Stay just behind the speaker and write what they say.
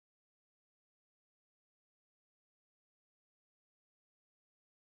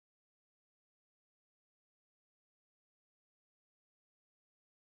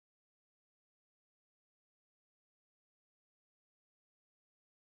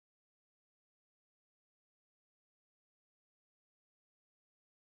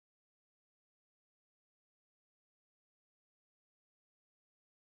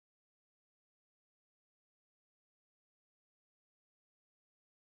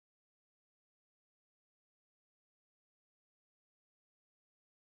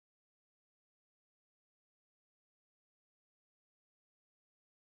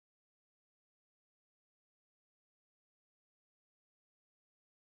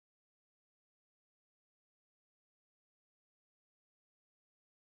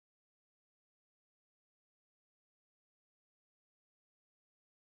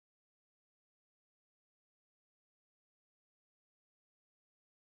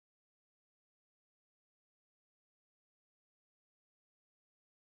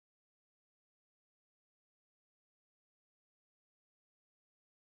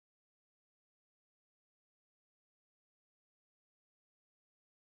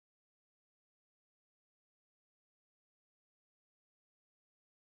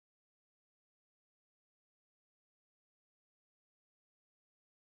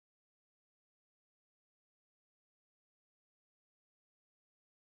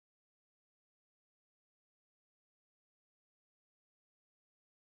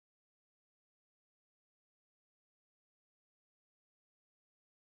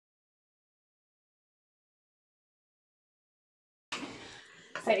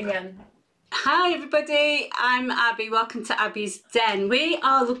Say it again. Hi everybody, I'm Abby. Welcome to Abby's Den. We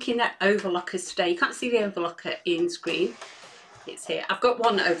are looking at overlockers today. You can't see the overlocker in screen. It's here. I've got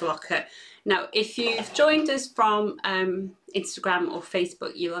one overlocker. Now, if you've joined us from Instagram or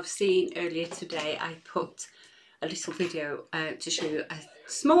Facebook, you'll have seen earlier today I put a little video to show you a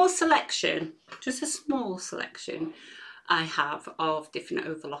small selection, just a small selection I have of different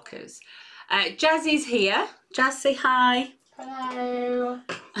overlockers. Jazzy's here. Jazz, say hi. Hello.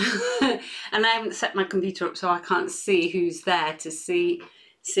 And I haven't set my computer up so I can't see who's there to see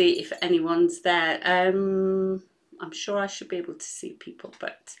if anyone's there. I'm sure I should be able to see people,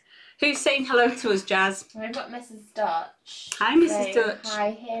 but who's saying hello to us, Jazz? We've got Mrs. Dutch. Hi, Mrs. Dutch.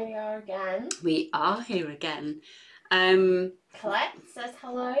 Hi, here we are again. We are here again. Colette says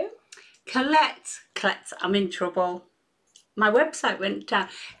hello. Colette, I'm in trouble. My website went down.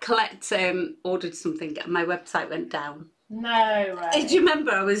 Colette ordered something and my website went down. No way. Do you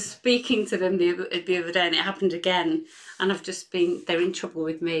remember I was speaking to them the other day and it happened again, and I've just been, they're in trouble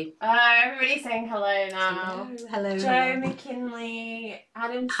with me. Oh, everybody's saying hello now. Hello. Joe McKinley,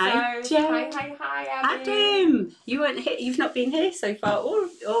 Adam Hi, Soames. Joe. Hi, Abby. Adam, you weren't here, you've not been here so far, all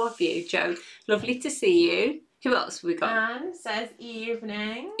of you. Joe, lovely to see you. Who else have we got? Anne says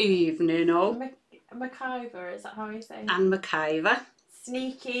evening. Evening, all. McIver, is that how you say it? And McIver.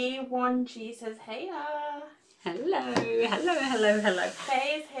 Sneaky 1G says heya. Hello, hello.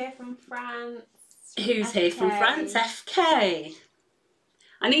 Faye's here from France. Who's FK. here from France? FK.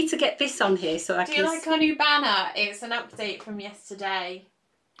 I need to get this on here so I can... Do you like our new banner? It's an update from yesterday.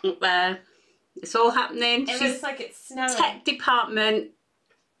 Up there. It's all happening. It looks like it's snowing. Tech department.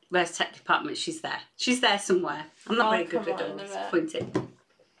 Where's tech department? She's there. She's there somewhere. I'm not very good with doors. Pointing.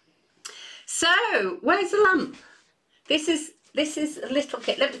 So, where's the lamp? This is a little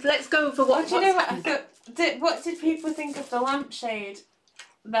kit. Let's go over what. Do you know what I thought? What did people think of the lampshade?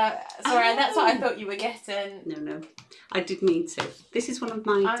 That's what I thought you were getting. No, I did mean to. This is one of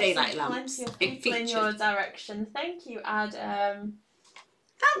my daylight lamps. Plenty of people in your direction. Thank you, Adam.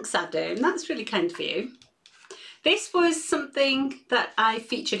 Thanks, Adam. That's really kind for you. This was something that I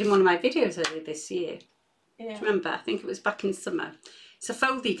featured in one of my videos earlier this year. Yeah. Remember, I think it was back in summer. It's a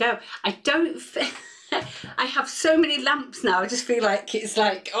foldy go. I have so many lamps now, I just feel like it's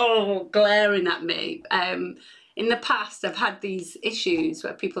like, oh, glaring at me. In the past, I've had these issues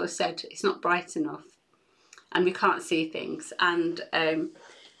where people have said it's not bright enough and we can't see things. And I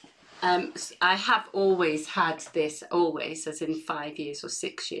have always had this, always, as in 5 years or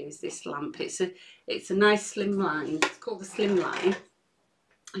 6 years, this lamp. It's a nice slim line. It's called the slim line.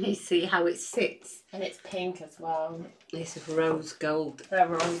 And you see how it sits. And it's pink as well. This is rose gold.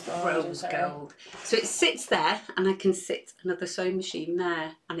 Rose gold. So it sits there, and I can sit another sewing machine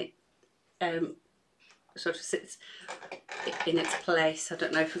there, and it sort of sits in its place. I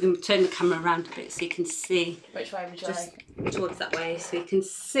don't know if we can turn the camera around a bit so you can see. Which way would you just like? Towards that way, so you can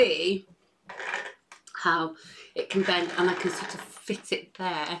see how it can bend, and I can sort of fit it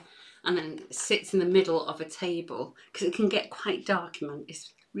there, and then it sits in the middle of a table because it can get quite dark in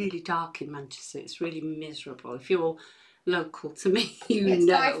It's really dark in Manchester. It's really miserable. If you're local to me, it's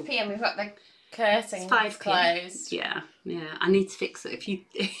know. 5 PM. We've got the curtains closed. Yeah. I need to fix it. If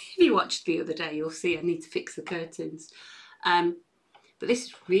you watched the other day, you'll see I need to fix the curtains. But this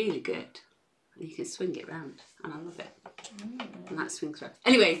is really good. And you can swing it round, and I love it. And that swings round.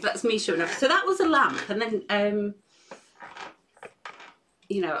 Anyway, that's me showing off. So that was a lamp, and then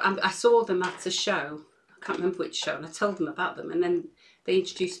I saw them at a show. I can't remember which show, and I told them about them, and then they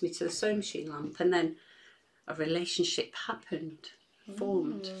introduced me to the sewing machine lamp, and then a relationship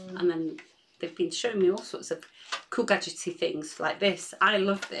formed, and then they've been showing me all sorts of cool gadgety things like this. I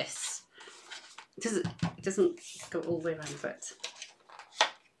love this. It doesn't go all the way around, but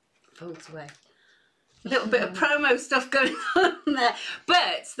folds away. A little bit of promo stuff going on there.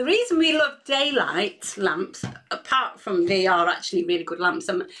 But the reason we love daylight lamps, apart from they are actually really good lamps,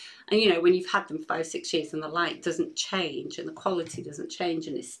 and when you've had them for 5 or 6 years and the light doesn't change and the quality doesn't change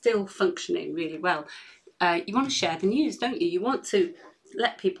and it's still functioning really well, you want to share the news, don't you? You want to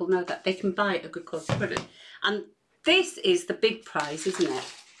let people know that they can buy a good quality product. And this is the big prize, isn't it?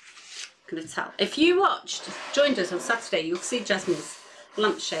 I'm going to tell. If you joined us on Saturday, you'll see Jasmine's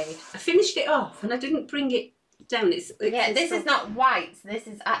lampshade. I finished it off and I didn't bring it down. This is not white. This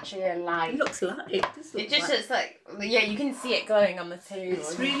is actually a light. It looks light. It looks like, yeah, you can see it glowing on the table.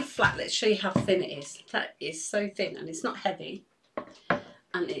 It's really flat. Let's show you how thin it is. That is so thin, and it's not heavy,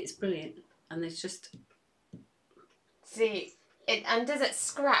 and it's brilliant. And there's just see it. And does it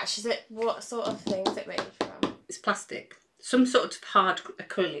scratch? Is it, what sort of thing is it made from? It's plastic. Some sort of hard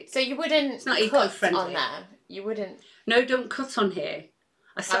acrylic. So you wouldn't it's not cut eco-friendly on there? You wouldn't? No, don't cut on here.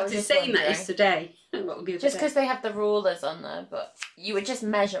 I started saying that yesterday. What would be just because they have the rulers on there, but you would just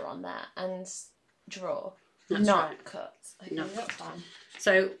measure on that and draw, not cut. Okay, not that's fine.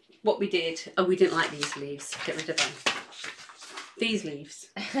 So what we did, we didn't like these leaves. Get rid of them. These leaves.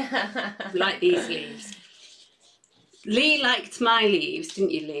 We like these leaves. Lee liked my leaves,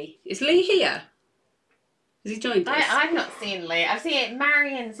 didn't you, Lee? Is Lee here? Has he joined us? I've not seen Lee. I've seen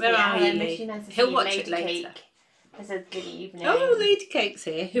Marian's Where here. are you, Lee? He'll watch it later. It says good evening. Oh, Lady Cake's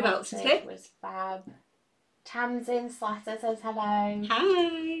here. Who else is here? Was Fab. Tamsin Slatter says hello.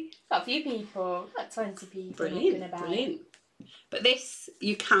 Hi. Got a few people. Got 20 people. Brilliant, brilliant. But this,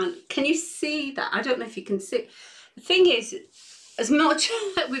 you can't. Can you see that? I don't know if you can see. The thing is, as much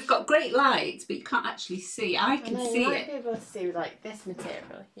we've got great lights, but you can't actually see. I can see you it. might be able to see like this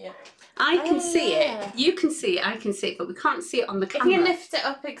material. Yeah. I can see it. You can see it. I can see it, but we can't see it on the camera. If you lift it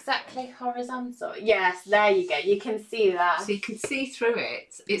up exactly horizontal. Yes, there you go. You can see that. So you can see through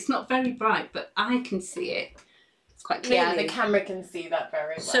it. It's not very bright, but I can see it. It's quite clear. Yeah, the camera can see that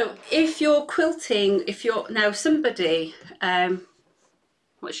very well. So if you're quilting, if you're now somebody,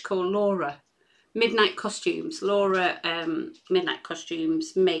 what she call Laura, Midnight Costumes. Laura Midnight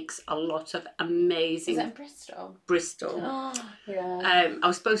Costumes makes a lot of amazing. Is that in Bristol? Bristol. Oh, yeah. I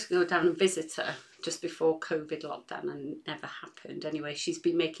was supposed to go down and visit her just before COVID lockdown and it never happened. Anyway, she's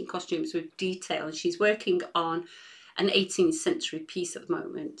been making costumes with detail and she's working on an 18th century piece at the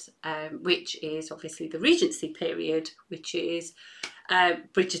moment, which is obviously the Regency period, which is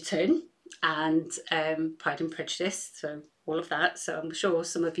Bridgerton and Pride and Prejudice, so all of that. So I'm sure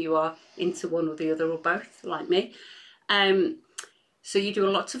some of you are into one or the other or both, like me. So you do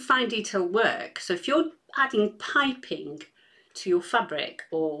a lot of fine detail work. So if you're adding piping to your fabric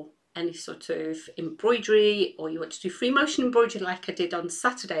or any sort of embroidery, or you want to do free motion embroidery like I did on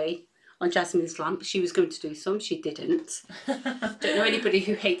Saturday on Jasmine's lamp, she was going to do some, she didn't. Don't know anybody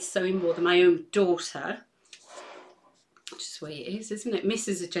who hates sewing more than my own daughter. Just the way it is, isn't it?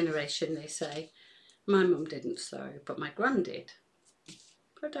 Misses a generation, they say. My mum didn't sew, but my gran did.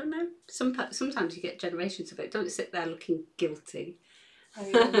 I don't know. Sometimes you get generations of it. Don't sit there looking guilty. Oh,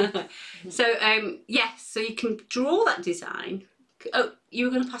 yeah. So, yes, so you can draw that design. Oh, you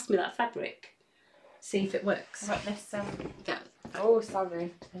were going to pass me that fabric. See if it works. I've got this. Yeah. Oh,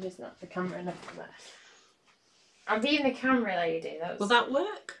 sorry. I just knocked the camera enough for that. I'm being the camera lady. Will that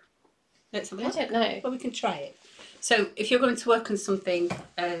work? Let's have a look. I don't know. Well, we can try it. So, if you're going to work on something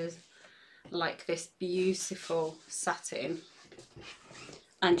like this beautiful satin,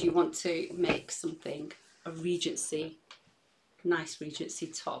 and you want to make something a Regency, nice Regency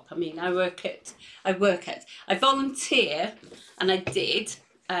top. I mean, I volunteer, and I did,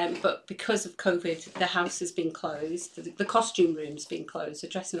 but because of COVID, the house has been closed. The costume room's been closed, the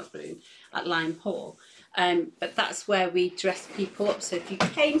dressing up room at Lime Hall. But that's where we dress people up. So if you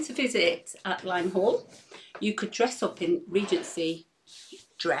came to visit at Lime Hall, you could dress up in Regency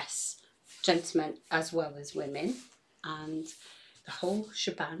dress, gentlemen as well as women, and the whole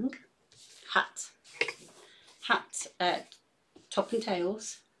shebang. Hat, top and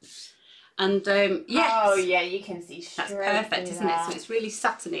tails, and yes. Oh yeah, you can see straight. That's perfect, isn't it? So it's really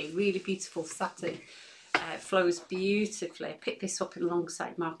satiny, really beautiful satin. Flows beautifully. I picked this up in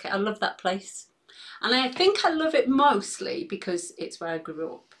Longside Market. I love that place, and I think I love it mostly because it's where I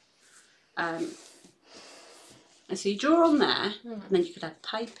grew up. And so you draw on there, and then you could add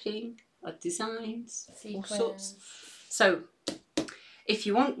piping, or designs, Sequins. all sorts. So if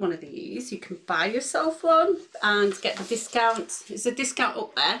you want one of these, you can buy yourself one and get the discount. Is the discount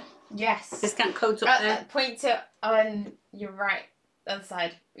up there? Yes. Discount code's up there. Point to on your right, other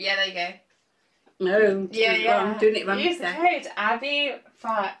side. Yeah, there you go. No, Yeah. I'm doing it wrong. Use the code Abby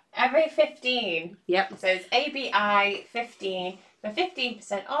for every 15. Yep. So it's ABI 15 for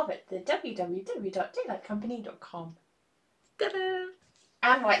 15% off at the www.daylightcompany.com. Ta-da!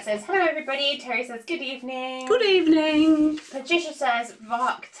 Anne White says, hello everybody. Terry says, good evening. Good evening. Patricia says,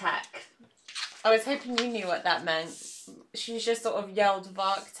 Varktech. I was hoping you knew what that meant. She's just sort of yelled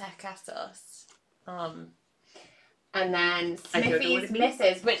Varktech at us. And then Smithy's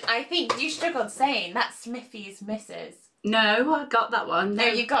Mrs., which I think you struggled saying. That's Smithy's Mrs. No, I got that one. No,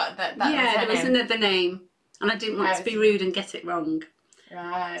 you got that. Yeah, there was another name, and I didn't want to be rude and get it wrong.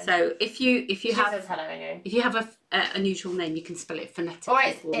 Right. So if you have says hello anyway. If you have a unusual name, you can spell it phonetically. Or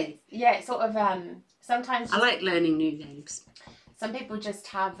it's sort of sometimes. I like learning new names. Some people just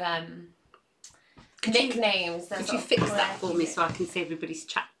have nicknames. Could you fix that for me so I can see everybody's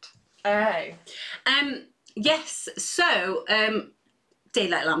chat? Oh. Yes. So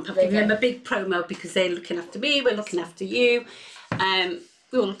Daylight Lamp. I've given them a big promo because they're looking after me. We're looking after you.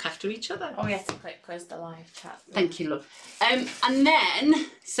 we all look after each other. Oh, yes, to click was the live chat. Thank you, love. And then,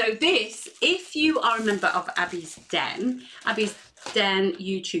 so this, if you are a member of Abby's Den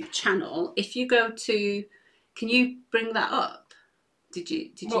YouTube channel, if you go to, can you bring that up? Did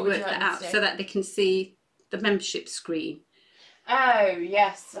you work that out so that they can see the membership screen? Oh,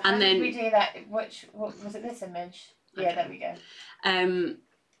 yes. How And did then we do that? What was it, this image? Yeah, there we go.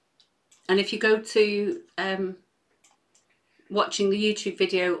 And if you go to watching the YouTube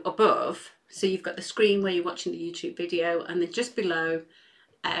video above, so you've got the screen where you're watching the YouTube video, and then just below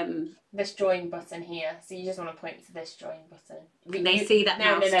this join button here. So you just want to point to this join button. Can they see that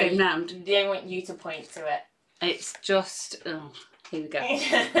mouse going round? They want you to point to it. It's just, oh, here we go. I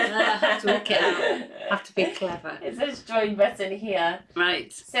have to work it out. I have to be clever. It's this join button here.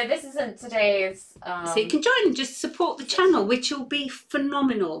 Right. So this isn't today's... So you can join and just support the channel, which will be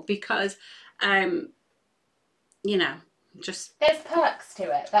phenomenal because, you know, just... There's perks to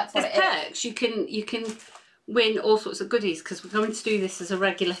it. That's what it is. There's perks. You can win all sorts of goodies because we're going to do this as a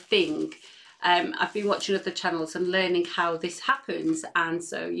regular thing. I've been watching other channels and learning how this happens, and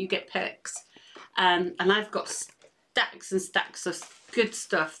so you get perks. And I've got stacks and stacks of good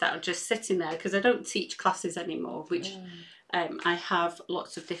stuff that are just sitting there because I don't teach classes anymore, which I have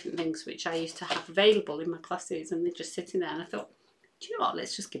lots of different things which I used to have available in my classes, and they're just sitting there, and I thought, do you know what,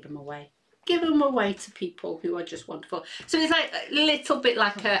 let's just give them away. Give them away to people who are just wonderful. So it's like a little bit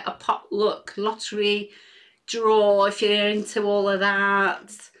like a potluck lottery draw, if you're into all of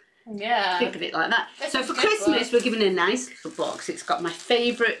that. Yeah. Think of it like that. This so for Christmas, we're giving a nice little box. It's got my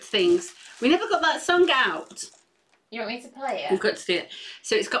favourite things. We never got that song out. You want me to play it? We've got to do it.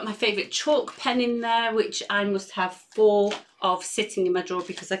 So it's got my favourite chalk pen in there, which I must have 4 of sitting in my drawer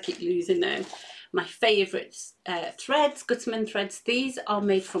because I keep losing them. My favourite threads, Gutterman threads. These are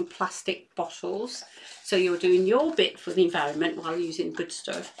made from plastic bottles. So you're doing your bit for the environment while using good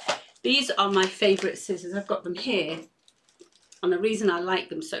stuff. These are my favourite scissors. I've got them here. And the reason I like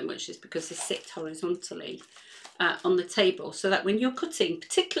them so much is because they sit horizontally on the table, so that when you're cutting,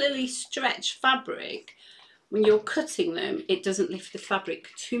 particularly stretch fabric, when you're cutting them, it doesn't lift the fabric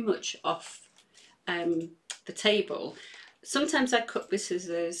too much off the table. Sometimes I cut with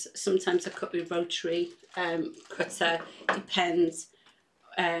scissors, sometimes I cut with rotary cutter. Depends.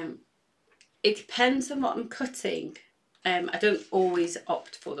 It depends on what I'm cutting. I don't always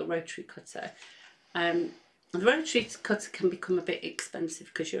opt for the rotary cutter. The rotary cutter can become a bit expensive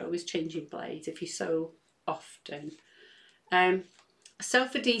because you're always changing blades if you sew often. A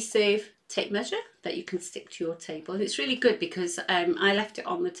self-adhesive tape measure that you can stick to your table, and it's really good because I left it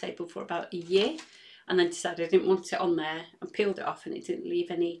on the table for about a year and then decided I didn't want it on there and peeled it off, and it didn't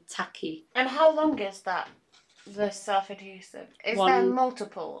leave any tacky. And how long is that, the self-adhesive? Is there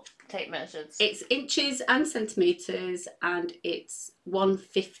multiple tape measures? It's inches and centimetres, and it's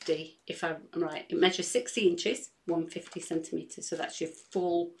 150 if I'm right. It measures 60 inches, 150 centimetres, so that's your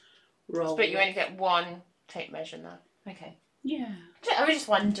full roll. But you only get one tape measure now. Okay. Yeah. I was just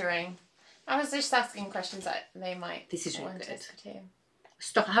wondering. I was just asking questions that they might. This is really want good. us to do.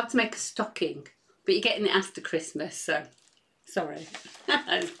 I have to make a stocking, but you're getting it after Christmas, so sorry.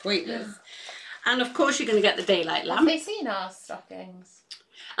 That's pointless. And of course you're going to get the daylight lamp. Have they seen our stockings?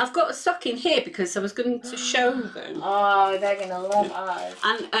 I've got a stocking here because I was going to show them. Oh, they're going to love ours.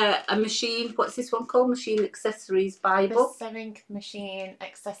 And a machine, what's this one called? Machine Accessories Bible. The Sewing Machine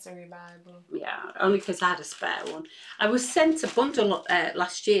Accessory Bible. Yeah, only because I had a spare one. I was sent a bundle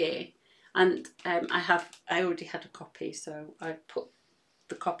last year, and I already had a copy, so I put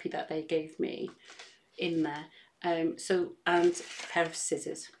the copy that they gave me in there. And a pair of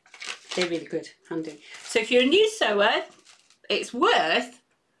scissors. They're really good, handy. So if you're a new sewer, it's worth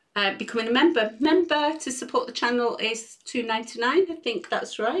becoming a member. Member to support the channel is $2.99. I think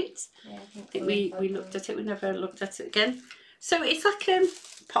that's right. Yeah, I think we looked at it. We never looked at it again. So it's like a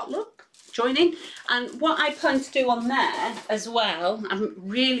potluck, joining. And what I plan to do on there as well, I'm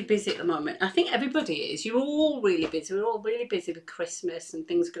really busy at the moment. I think everybody is. You're all really busy. We're all really busy with Christmas and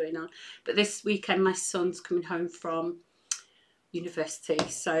things going on. But this weekend, my son's coming home from university.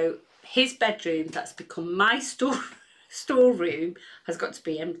 So his bedroom, that's become my storeroom, has got to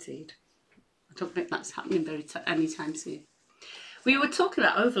be emptied. I don't think that's happening anytime soon. We were talking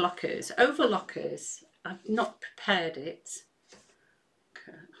about overlockers. Overlockers, I've not prepared it.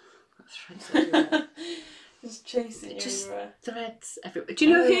 Okay. Got threads everywhere. Just chasing Just everywhere. Threads everywhere. Do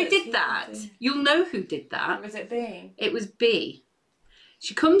you know who did that? You'll know who did that. Was it B? It was B.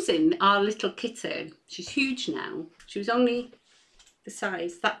 She comes in, our little kitten. She's huge now. She was only the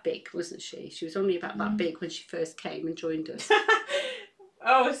size, that big, wasn't she? She was only about that big when she first came and joined us.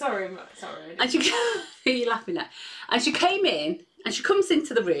 Oh, sorry. And she, who are you laughing at? And she came in And she comes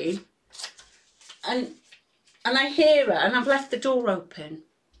into the room, and I hear her, and I've left the door open,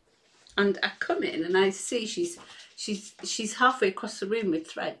 and I come in and I see she's halfway across the room with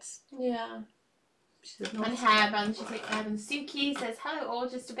threads. Yeah. She's And hairband, she takes hairband. Suki says, hello all,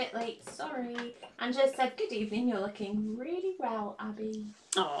 just a bit late, sorry. Angela said, good evening, you're looking really well, Abby.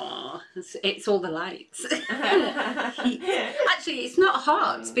 Oh, it's all the lights. Actually, it's not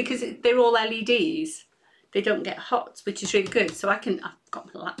hot because they're all LEDs. They don't get hot, which is really good. So I've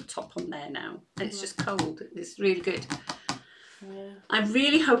got my laptop on there now, and it's just cold. It's really good. Yeah. I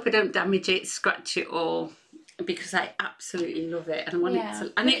really hope I don't damage it, scratch it, or because I absolutely love it, and I want it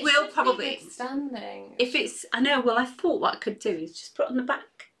to. And it will probably be standing. If it's, I know. Well, I thought what I could do is just put it on the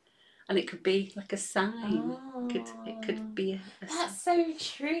back, and it could be like a sign. Oh. It could be a That's so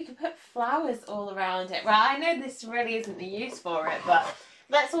true. You could put flowers all around it. Well, I know this really isn't the use for it, but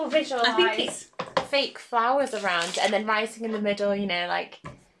let's all visualise. I think it's fake flowers around, and then writing in the middle. You know, like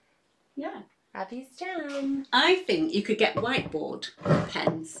Abby's jam. I think you could get whiteboard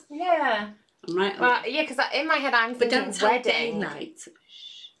pens. Yeah. Right. Well, yeah, because in my head I'm thinking don't tell wedding. daylight.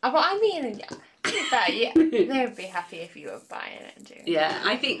 Oh, well, I mean, yeah, they would be happy if you were buying it and doing it. Yeah,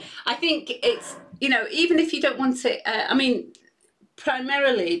 I think it's, you know, even if you don't want it. I mean,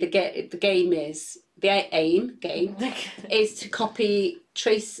 primarily the game is is to copy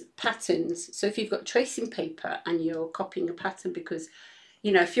trace patterns. So if you've got tracing paper and you're copying a pattern, because,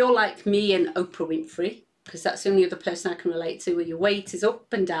 you know, if you're like me and Oprah Winfrey, because that's the only other person I can relate to, where your weight is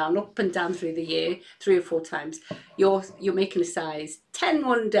up and down through the year 3 or 4 times. You're making a size 10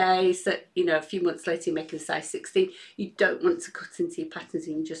 one day, so, you know, a few months later you're making a size 16. You don't want to cut into your patterns,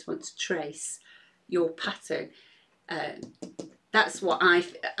 and you just want to trace your pattern. That's what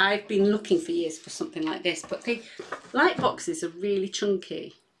I've been looking for years for something like this. But the light boxes are really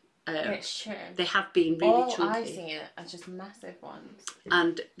chunky. It's true. They have been really chunky. All I've seen are just massive ones.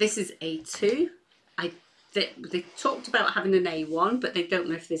 And this is A2. They talked about having an A1, but they don't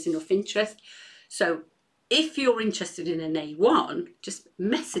know if there's enough interest. So if you're interested in an A1, just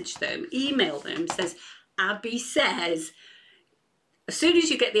message them, email them, says, Abby says, as soon as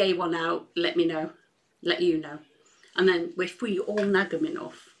you get the A1 out, let you know. And then if we all nag them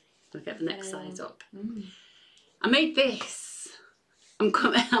enough, we'll get the next size up. I made this. I'm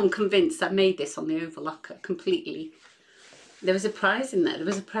convinced I made this on the Overlocker completely. There was a prize in there. There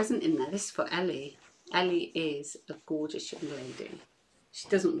was a present in there. This is for Ellie. Ellie is a gorgeous young lady. She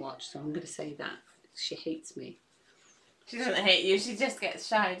doesn't watch, so I'm going to say that. She hates me. She doesn't hate you, she just gets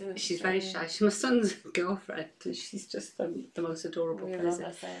shy, doesn't she? She's very shy. She's my son's girlfriend, and she's just the most adorable person. Love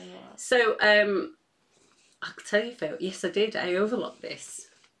her so much. So, I'll tell you, Phil, yes I did. I overlocked this.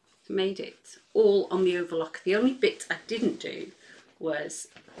 Made it all on the Overlocker. The only bit I didn't do was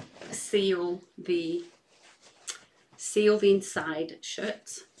seal the inside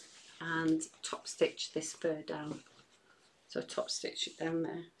shirt and top stitch this fur down. So top stitch it down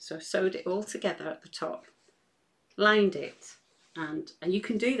there. So I sewed it all together at the top, lined it, and you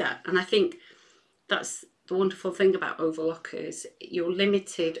can do that. And I think that's the wonderful thing about Overlockers. You're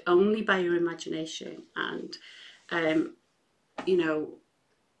limited only by your imagination. And you know,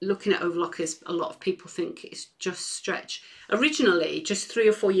 looking at Overlockers, a lot of people think it's just stretch. Originally, just 3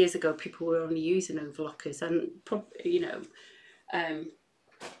 or 4 years ago, people were only using Overlockers, and you know,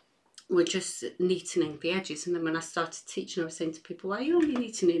 were just neatening the edges. And then when I started teaching, I was saying to people, why are you only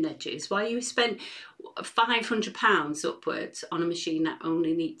neatening edges? Why you spend £500 upwards on a machine that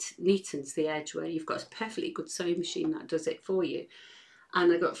only neatens the edge, where you've got a perfectly good sewing machine that does it for you?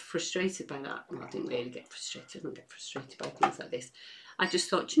 And I got frustrated by that. Well, I didn't really get frustrated. I don't get frustrated by things like this. I just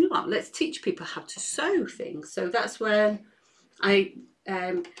thought, you know what, let's teach people how to sew things. So that's when I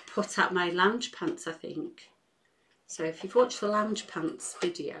put out my lounge pants, I think. So if you've watched the lounge pants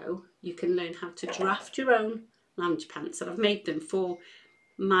video, you can learn how to draft your own lounge pants. And I've made them for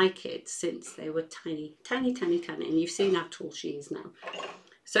my kids since they were tiny. And you've seen how tall she is now.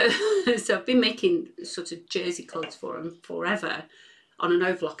 So, so I've been making sort of jersey clothes for them forever on an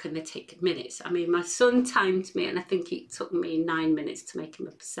Overlocker, and they take minutes. I mean, my son timed me, and I think it took me 9 minutes to make him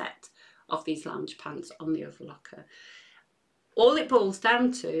a set of these lounge pants on the Overlocker. All it boils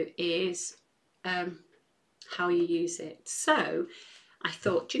down to is how you use it. So I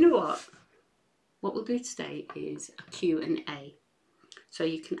thought, you know what we'll do today is a Q&A. So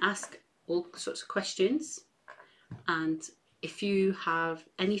you can ask all sorts of questions, and if you have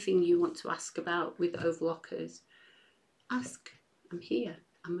anything you want to ask about with Overlockers, ask. I'm here.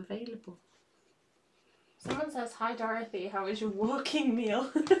 I'm available. Someone says, hi Dorothy, how was your walking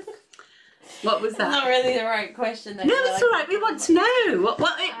meal? What was that? Not really the right question. No, it's all right. We want to know.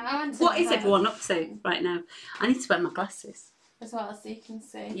 What is everyone up to right now? I need to wear my glasses. as well, so you can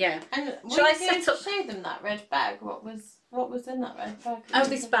see. Yeah. And Shall I you set up? show them that red bag? What was in that red bag? Oh,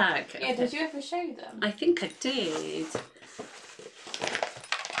 this bag. Yeah. Okay. Did you ever show them? I think I did.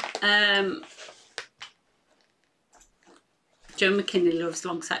 Joe McKinley loves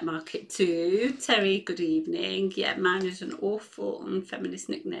Longside Market too. Terry, good evening. Yeah, mine is an awful unfeminist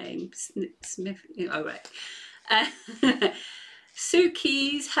nickname. Smith. Oh, right.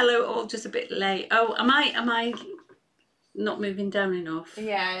 Suki's, hello all, just a bit late. Oh, am I not moving down enough?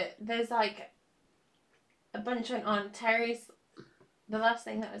 Yeah, there's like a bunch going on. Terry's, the last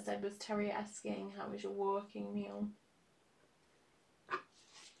thing that was said was Terry asking how was your walking meal.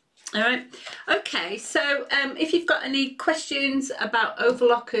 All right. Okay. So if you've got any questions about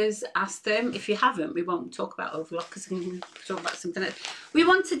overlockers, ask them. If you haven't, we won't talk about overlockers and talk about something else. We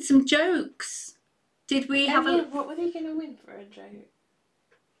wanted some jokes. Did we have a... What were they going to win for a joke?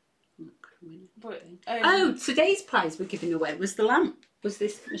 But, oh, today's prize we're giving away was the lamp. Was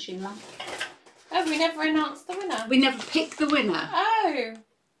this machine lamp? Oh, we never announced the winner. We never picked the winner. Oh.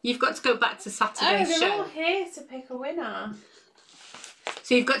 You've got to go back to Saturday's show. Oh, they're all here to pick a winner.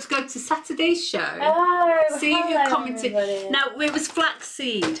 So you've got to go to Saturday's show. Oh, see who commented. Everybody. Now, it was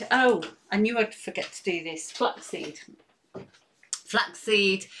flaxseed. Oh, I knew I'd forget to do this. Flaxseed.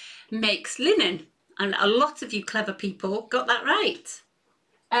 Flaxseed makes linen. And a lot of you clever people got that right.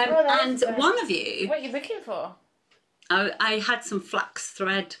 And good. one of you... What are you looking for? I had some flax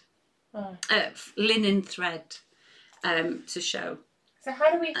thread, linen thread to show. So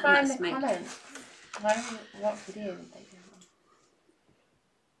how do we find the me. comments? What video did they do?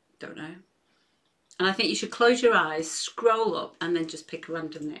 Don't know. And I think you should close your eyes, scroll up, and then just pick a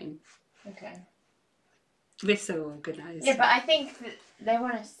random name. Okay. We're so organised. Yeah, but I think that they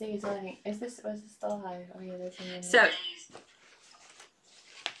want to see something. Was this still high? Oh yeah, there's something. So...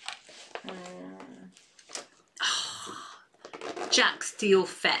 Jack Steele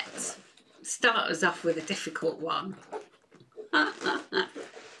Fett. Start us off with a difficult one. Why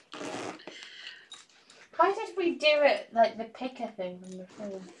did we do it like the picker thing from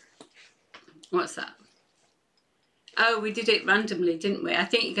before? What's that? Oh, we did it randomly, didn't we? I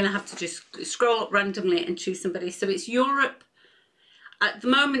think you're going to have to just scroll up randomly and choose somebody. So it's Europe. At the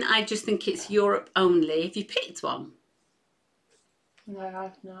moment, I just think it's Europe only. Have you picked one? No,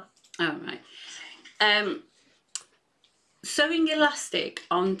 I've not. Oh, right. Sewing elastic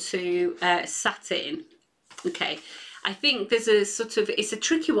onto satin. Okay. I think there's a sort of, it's a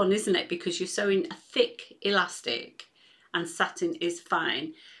tricky one, isn't it? Because you're sewing a thick elastic and satin is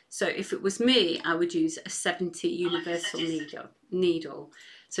fine. So if it was me, I would use a 70 universal needle.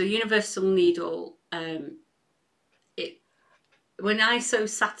 So universal needle, when I sew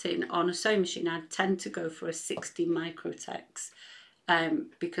satin on a sewing machine, I tend to go for a 60 microtex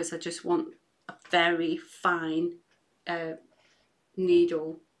because I just want a very fine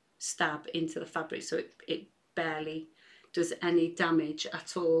needle stab into the fabric so it barely does any damage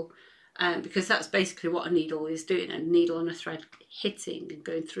at all, because that's basically what a needle is doing. A needle and a thread hitting and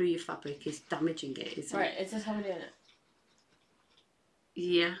going through your fabric is damaging it, isn't it? Right, is this how we're doing it?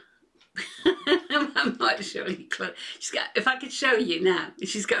 Yeah. I'm not sure you close. If I could show you now,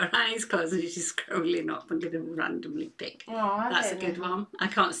 she's got her eyes closed and she's scrolling up. I'm going to randomly pick. Oh, that's a good one. I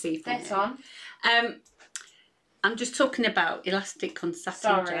can't see from this here. one. I'm just talking about elastic on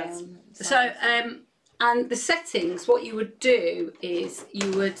satin. Sorry. So, and the settings, what you would do is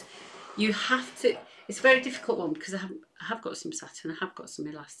you have to, it's a very difficult one because I have got some satin, I have got some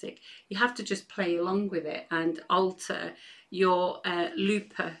elastic. You have to just play along with it and alter your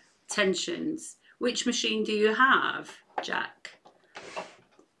looper tensions. Which machine do you have, Jack?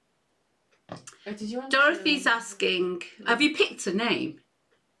 Oh, did you want Dorothy's asking, have you picked a name?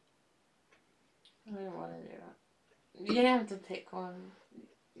 I don't want to do that. You don't have to pick one.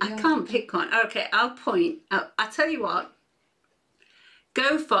 I can't pick one. Okay, I'll point. I'll tell you what.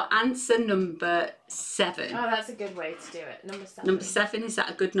 Go for answer number 7. Oh, that's a good way to do it. Number 7. Number 7, is that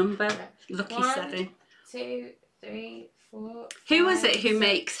a good number? Yeah. Lucky 1, 7. 2, 3, 4. Who was it 5, who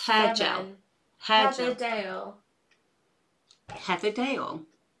makes hair 7. gel? Hair Heather gel. Dale. Heather Dale.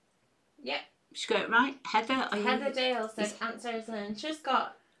 Yep. She got it right. Heather. Heather Dale says, answers Lynn. Just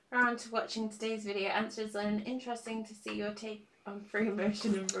got around to watching today's video. Answers Lynn. Interesting to see your take on free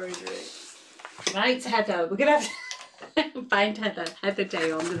motion embroidery. Right, Heather. We're gonna have to find Heather. Heather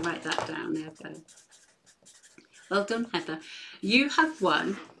Dale. I'm gonna write that down. Heather. Well done, Heather. You have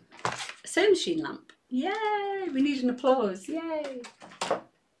won a sewing machine lamp. Yay! We need an applause. Yay!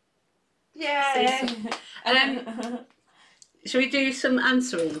 Yay! Shall we do some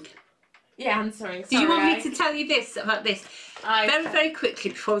answering? Yeah, answering. Do you want me Sorry, to tell you this about this? Very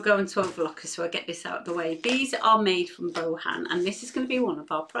quickly before we go into Overlockers, so I get this out of the way. These are made from Bohan, and this is going to be one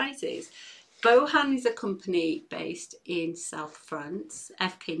of our prizes. Bohan is a company based in South France.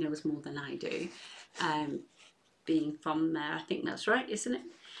 FK knows more than I do, being from there. I think that's right, isn't it?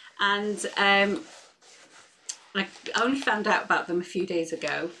 And I only found out about them a few days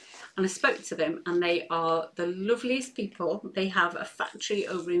ago, and I spoke to them, and they are the loveliest people. They have a factory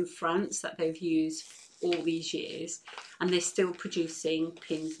over in France that they've used all these years, and they're still producing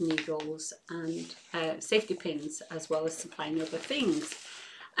pins, needles and safety pins, as well as supplying other things.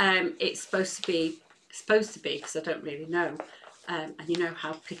 It's supposed to be because I don't really know, and you know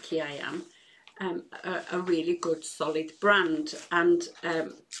how picky I am, a really good solid brand, and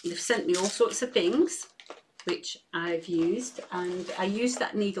they've sent me all sorts of things which I've used, and I used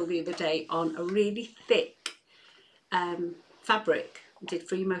that needle the other day on a really thick fabric. I did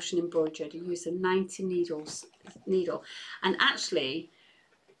free motion embroidery. I used a 90 needle, and actually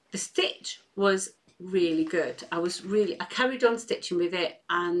the stitch was really good. I carried on stitching with it,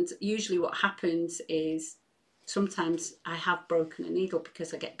 and usually what happens is sometimes I have broken a needle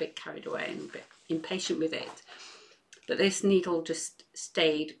because I get a bit carried away and a bit impatient with it, but this needle just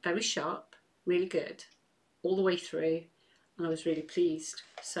stayed very sharp, really good all the way through, and I was really pleased.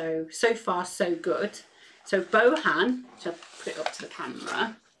 So far so good. So Bohan, which I'll put it up to the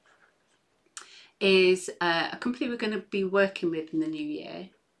camera, is a company we're going to be working with in the new year.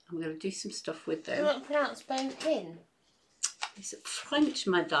 I'm going to do some stuff with them. Do you want to pronounce Bohan? It's French,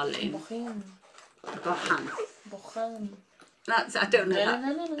 my darling. Bohan. Bohan. Bohan. That's, I don't know that.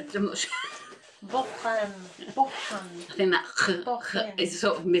 No. I'm not sure. Bohan. Bohan. I think that is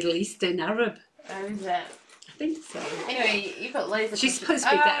sort of Middle Eastern Arab. Oh, is it? I think so. Anyway, you've got loads of... She's supposed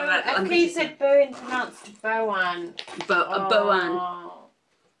to be better at languages. languages. You said Bohan pronounced Bohan. Bohan.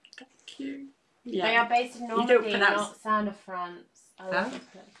 Thank you. Yeah. They are based in Normandy, not south of France. I love it.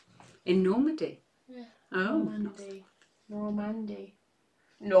 In Normandy? Yeah. Oh. Normandy.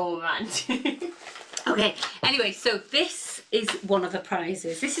 Okay, anyway, so this is one of the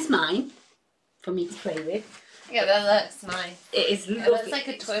prizes. This is mine for me to play with. Yeah, that looks nice. It is lovely. It looks like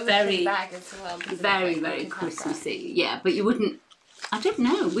a toiletry bag as well. Very Christmassy. Yeah, but you wouldn't... I don't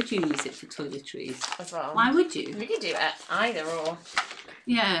know. Would you use it for toiletries? As well. Why would you? You could do it either or.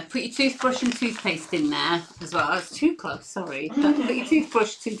 Yeah, put your toothbrush and toothpaste in there as well. That's too close, sorry. Put your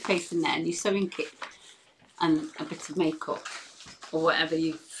toothbrush, toothpaste in there, and your sewing kit and a bit of makeup or whatever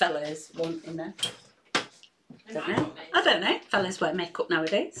you fellas want in there. I don't know. Fellas wear makeup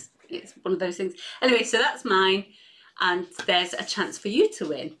nowadays. It's one of those things. Anyway, so that's mine, and there's a chance for you to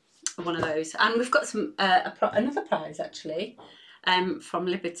win one of those. And we've got some another prize actually from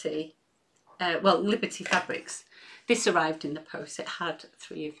Liberty. Liberty Fabrics. This arrived in the post. It had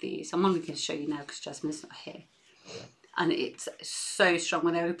 3 of these. I'm only going to show you now because Jasmine's not here. And it's so strong.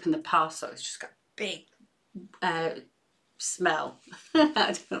 When I open the parcel, it's just got a big smell.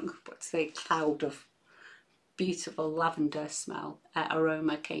 I don't know what to say. Cloud of beautiful lavender smell.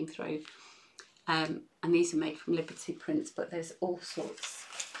 Aroma came through. And these are made from Liberty prints, but there's all sorts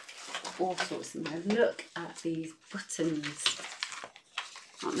in there. Look at these buttons.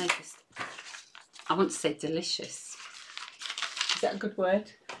 Aren't they just... I want to say delicious. Is that a good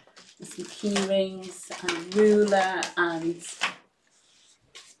word? There's some key rings and a ruler and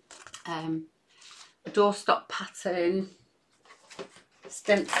a doorstop pattern,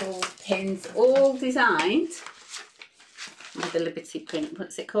 stencils, pins, all designed with the Liberty print.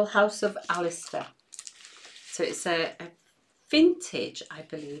 What's it called? House of Alistair. So it's a vintage, I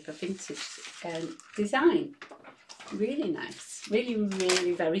believe, a vintage design. Really nice,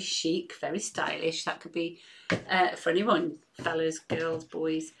 really very chic, very stylish. That could be for anyone, fellas, girls,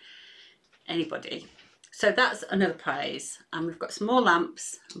 boys, anybody. So that's another prize, and we've got some more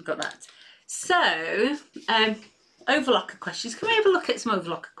lamps. We've got that. So overlocker questions. Can we have a look at some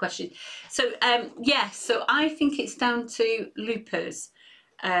overlocker questions? So yes, so I think it's down to loopers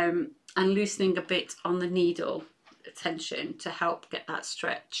and loosening a bit on the needle tension to help get that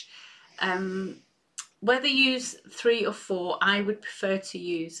stretch. Whether you use 3 or 4, I would prefer to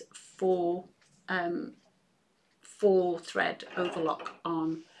use 4 thread overlock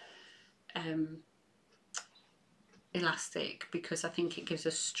on elastic, because I think it gives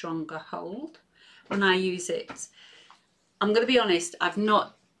a stronger hold when I use it. I'm going to be honest, I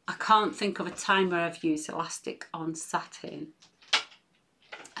can't think of a time where I've used elastic on satin,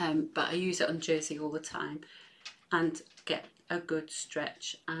 but I use it on jersey all the time and get a good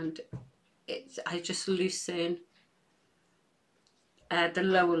stretch, and I just loosen the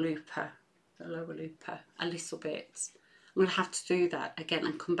lower looper a little bit. I'm going to have to do that again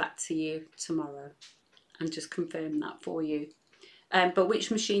and come back to you tomorrow and just confirm that for you. But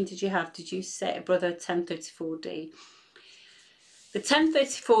which machine did you have? Did you say a Brother 1034D? The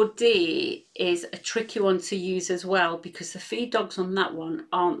 1034D is a tricky one to use as well because the feed dogs on that one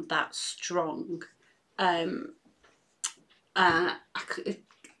aren't that strong. Can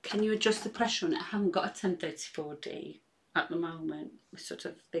you adjust the pressure on it? I haven't got a 1034D at the moment.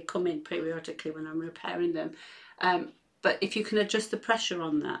 They come in periodically when I'm repairing them. But if you can adjust the pressure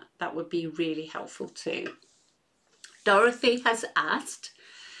on that, that would be really helpful too. Dorothy has asked,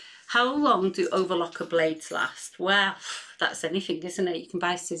 how long do overlocker blades last? Well, that's anything, isn't it? You can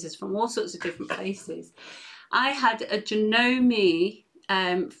buy scissors from all sorts of different places. I had a Janome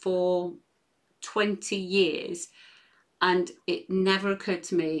for 20 years, and it never occurred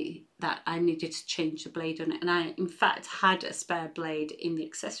to me that I needed to change the blade on it. And I, in fact, had a spare blade in the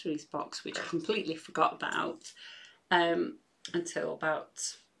accessories box, which I completely forgot about until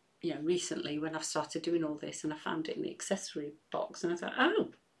about, recently when I've started doing all this, and I found it in the accessory box, and I thought, oh,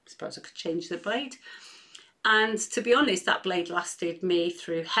 I suppose I could change the blade. And to be honest, that blade lasted me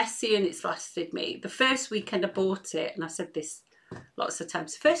through Hessian. It's lasted me the first weekend I bought it, and I've said this lots of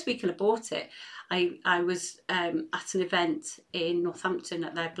times. The first weekend I bought it, I was at an event in Northampton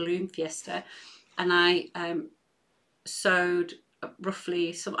at their balloon fiesta, and I sewed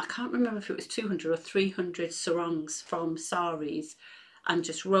roughly I can't remember if it was 200 or 300 sarongs from saris, and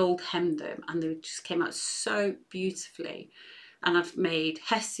just rolled hemmed them, and they just came out so beautifully. And I've made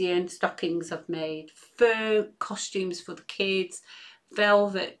Hessian stockings, I've made fur costumes for the kids,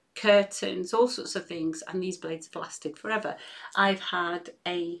 velvet curtains, all sorts of things, and these blades have lasted forever. I've had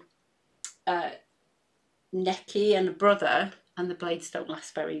a necky and a Brother, and the blades don't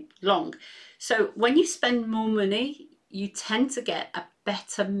last very long. So when you spend more money, you tend to get a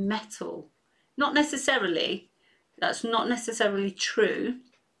better metal. Not necessarily, that's not necessarily true,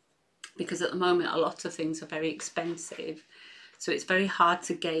 because at the moment a lot of things are very expensive. So it's very hard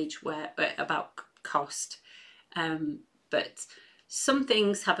to gauge about cost. But some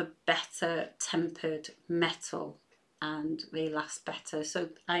things have a better tempered metal and they last better. So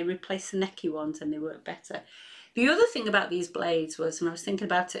I replaced the necky ones and they work better. The other thing about these blades was, and I was thinking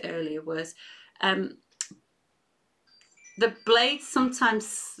about it earlier, was the blades sometimes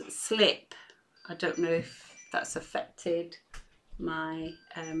slip. I don't know if that's affected my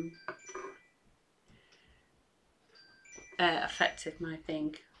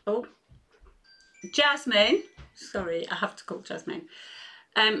thing. Oh, Jasmine, sorry, I have to call Jasmine.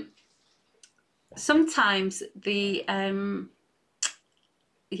 Sometimes the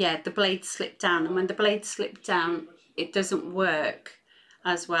blades slip down, and when the blades slip down, it doesn't work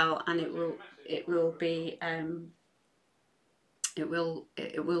as well, and it will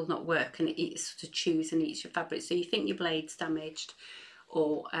not work, and it sort of chews and eats your fabric. So you think your blade's damaged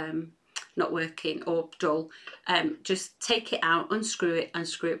or not working or dull, just take it out, unscrew it and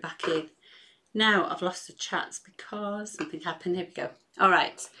screw it back in. Now I've lost the chats because something happened. Here we go. All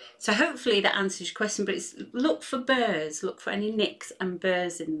right, so hopefully that answers your question, but it's look for burrs, look for any nicks and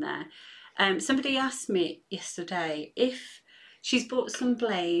burrs in there. Somebody asked me yesterday if she's bought some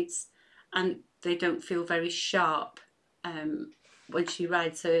blades and they don't feel very sharp when she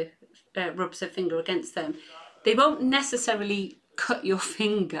rubs her finger against them. They won't necessarily cut your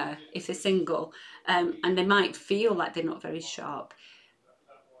finger if they're single, and they might feel like they're not very sharp.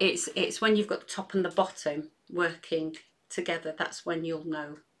 It's when you've got the top and the bottom working together, that's when you'll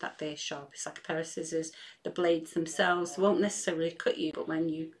know that they're sharp. It's like a pair of scissors. The blades themselves won't necessarily cut you, but when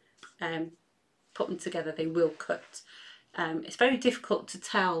you put them together, they will cut. It's very difficult to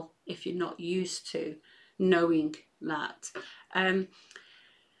tell if you're not used to knowing that. How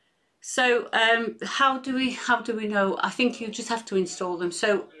do we know? I think you just have to install them.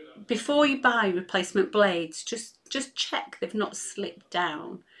 So before you buy replacement blades, just check they've not slipped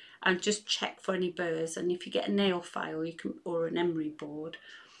down, and just check for any burrs. And if you get a nail file, or an emery board,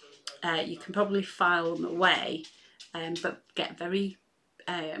 you can probably file them away, but get a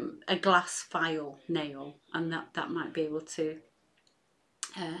glass file nail, and that might be able to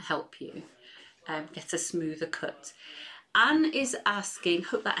help you get a smoother cut. Anne is asking,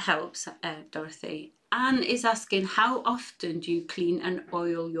 hope that helps, Dorothy. Anne is asking, how often do you clean and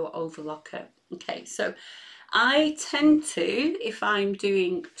oil your overlocker? Okay, so I tend to, if I'm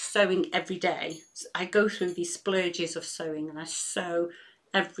doing sewing every day, I go through these splurges of sewing, and I sew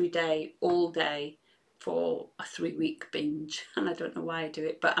every day, all day, for a 3-week binge. And I don't know why I do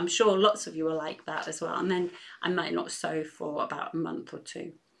it, but I'm sure lots of you are like that as well. And then I might not sew for about a month or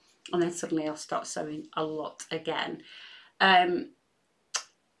two, and then suddenly I'll start sewing a lot again.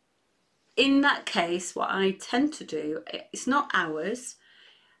 in that case, what I tend to do, it's not hours,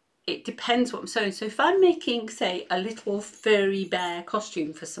 it depends what I'm sewing. So if I'm making, say, a little furry bear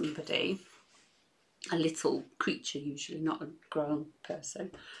costume for somebody, a little creature usually, not a grown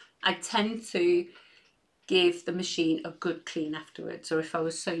person, I tend to give the machine a good clean afterwards. Or if I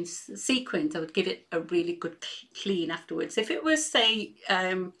was sewing sequins, I would give it a really good clean afterwards. If it was, say,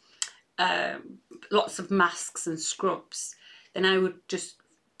 lots of masks and scrubs, then I would just,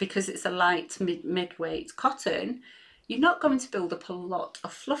 because it's a light mid-weight cotton, you're not going to build up a lot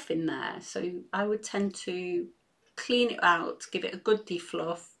of fluff in there. So I would tend to clean it out, give it a good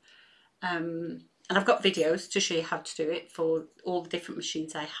defluff. And I've got videos to show you how to do it for all the different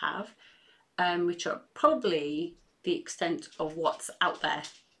machines I have, which are probably the extent of what's out there.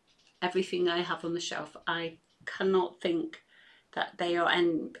 Everything I have on the shelf, I cannot think that they are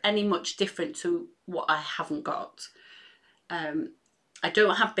any much different to what I haven't got. I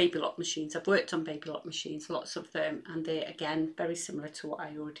don't have baby lock machines. I've worked on baby lock machines, lots of them, and they're, again, very similar to what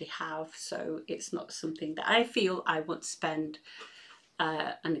I already have. So it's not something that I feel I want to spend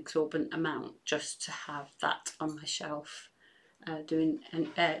an exorbitant amount just to have that on my shelf, doing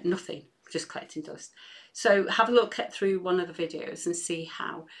nothing, just collecting dust. So have a look through one of the videos and see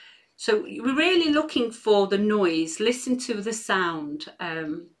how. So we're really looking for the noise. Listen to the sound.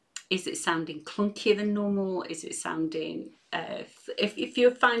 Is it sounding clunkier than normal? Is it sounding, if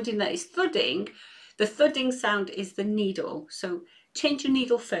you're finding that it's thudding, the thudding sound is the needle. So change your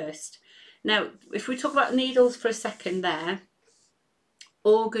needle first. Now, if we talk about needles for a second there,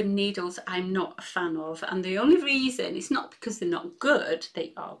 organ needles I'm not a fan of. And the only reason, it's not because they're not good,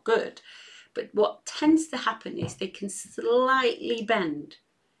 they are good. But what tends to happen is they can slightly bend.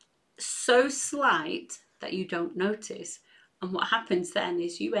 So slight that you don't notice. And what happens then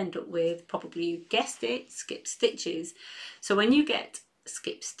is you end up with, probably you guessed it, skip stitches. So when you get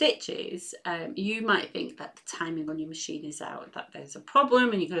skip stitches, you might think that the timing on your machine is out, that there's a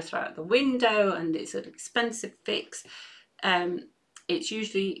problem and you're going to throw it out the window and it's an expensive fix. It's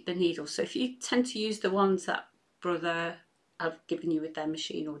usually the needle. So if you tend to use the ones that Brother have given you with their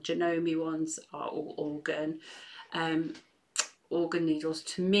machine, or Janome ones, or organ, organ needles,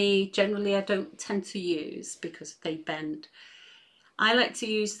 to me, generally I don't tend to use because they bend. I like to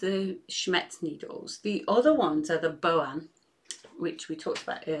use the Schmetz needles. The other ones are the Boan, which we talked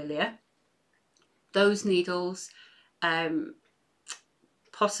about earlier. Those needles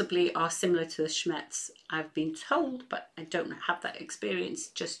possibly are similar to the Schmetz, I've been told, but I don't have that experience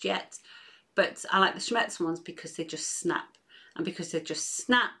just yet. But I like the Schmetz ones because they just snap. And because they just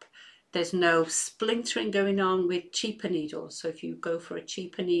snap, there's no splintering going on with cheaper needles. So if you go for a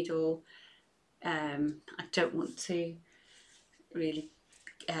cheaper needle, I don't want to really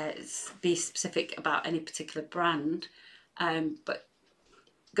be specific about any particular brand, but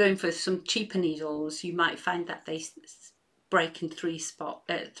going for some cheaper needles, you might find that they break in three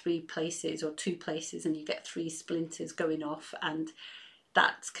places or two places, and you get 3 splinters going off, and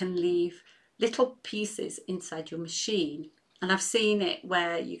that can leave little pieces inside your machine. And I've seen it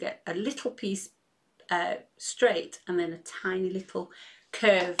where you get a little piece straight and then a tiny little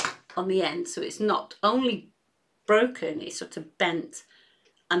curve on the end, so it's not only broken, it's sort of bent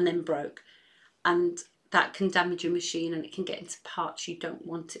and then broke, and that can damage your machine and it can get into parts you don't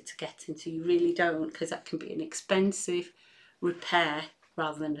want it to get into. You really don't, because that can be an expensive repair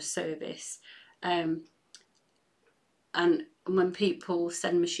rather than a service. And when people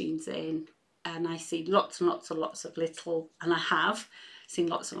send machines in and I see lots and lots and lots of little, and I have seen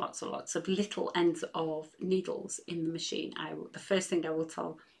lots and lots and lots of little ends of needles in the machine, the first thing I will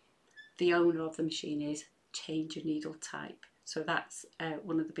tell the owner of the machine is change your needle type. So that's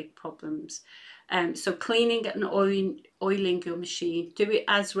one of the big problems. So cleaning and oiling your machine, do it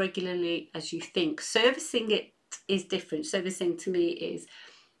as regularly as you think. Servicing it is different. Servicing to me is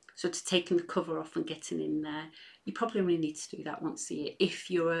sort of taking the cover off and getting in there. You probably only need to do that once a year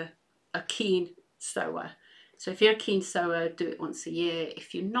if you're a keen sewer. So if you're a keen sewer, do it once a year.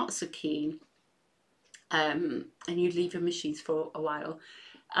 If you're not so keen and you leave your machines for a while,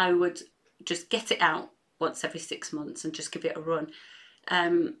 I would just get it out once every 6 months and just give it a run.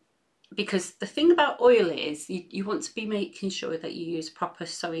 Because the thing about oil is you want to be making sure that you use proper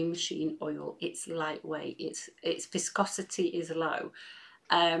sewing machine oil. It's lightweight, its viscosity is low,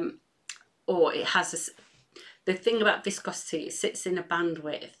 or it has the thing about viscosity, it sits in a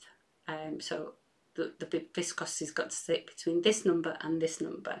bandwidth. So the viscosity's got to sit between this number and this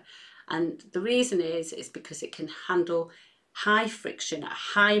number. And the reason is because it can handle high friction,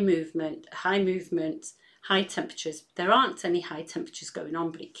 high movement, high temperatures. There aren't any high temperatures going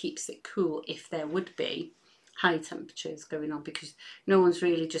on, but it keeps it cool if there would be high temperatures going on, because no one's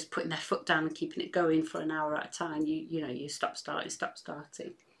really just putting their foot down and keeping it going for an hour at a time. You know, you stop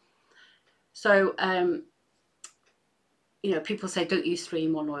starting. So you know, people say don't use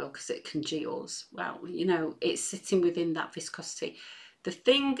 3-in-1 oil because it congeals. Well, you know, it's sitting within that viscosity. The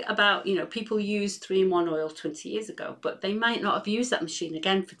thing about, you know, people used 3-in-1 oil 20 years ago, but they might not have used that machine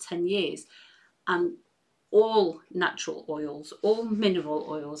again for 10 years. And all natural oils, all mineral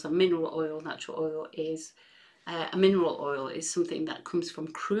oils, a mineral oil, natural oil is, a mineral oil is something that comes from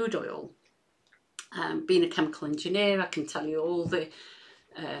crude oil. Being a chemical engineer, I can tell you all the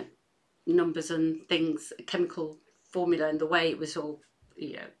numbers and things, chemical formula, and the way it was all,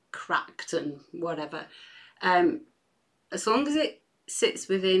 you know, cracked and whatever. As long as it sits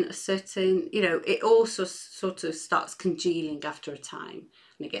within a certain, you know, it also sort of starts congealing after a time,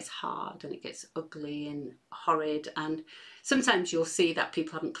 and it gets hard and it gets ugly and horrid. And sometimes you'll see that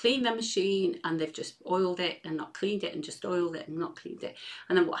people haven't cleaned their machine and they've just oiled it and not cleaned it, and just oiled it and not cleaned it.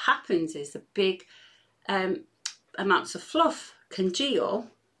 And then what happens is the big amounts of fluff congeal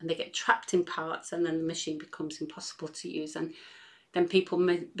and they get trapped in parts, and then the machine becomes impossible to use. And then people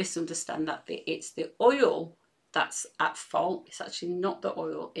misunderstand that it's the oil that's at fault. It's actually not the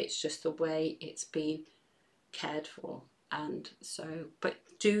oil, it's just the way it's been cared for. And so, but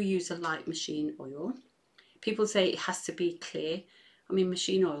do use a light machine oil. People say it has to be clear. I mean,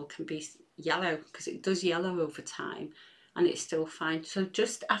 machine oil can be yellow, because it does yellow over time, and it's still fine. So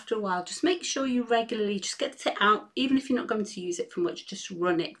just after a while, just make sure you regularly just get it out, even if you're not going to use it for much, just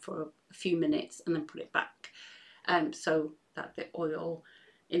run it for a few minutes and then put it back, so that the oil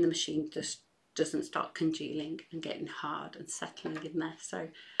in the machine just doesn't start congealing and getting hard and settling in there. So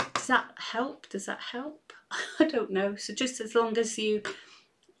does that help? I don't know. So just as long as you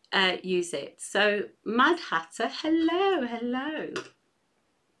use it. So Mad Hatter, hello.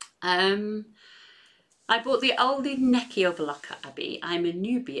 I bought the Aldi Necky Overlocker, Abby. I'm a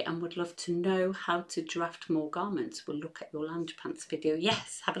newbie and would love to know how to draft more garments. We'll look at your lounge pants video.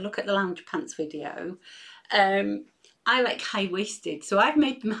 Yes, have a look at the lounge pants video. I like high-waisted, so I've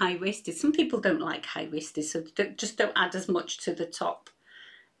made them high-waisted. Some people don't like high-waisted, so just don't add as much to the top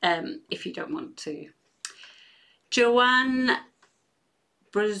if you don't want to. Joanne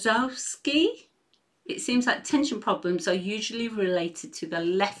Brzozowski. It seems like tension problems are usually related to the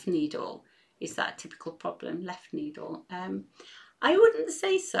left needle. Is that a typical problem, left needle? I wouldn't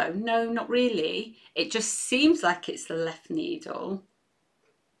say so. No, not really. It just seems like it's the left needle.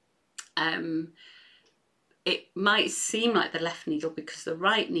 It might seem like the left needle because the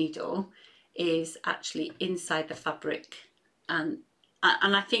right needle is actually inside the fabric. And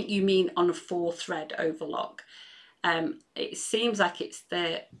I think you mean on a 4-thread overlock. It seems like it's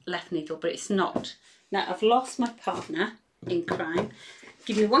the left needle, but it's not. Now, I've lost my partner in crime.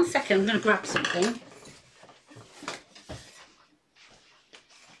 Give me 1 second, I'm going to grab something.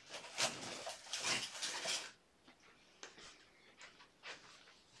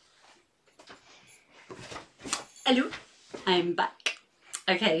 Hello, I'm back.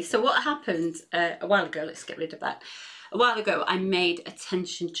 Okay, so what happened a while ago, let's get rid of that. A while ago, I made a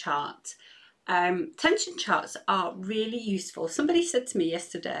tension chart. Tension charts are really useful. Somebody said to me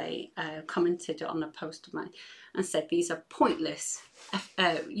yesterday, commented on a post of mine and said these are pointless,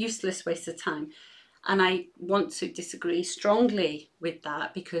 useless waste of time. And I want to disagree strongly with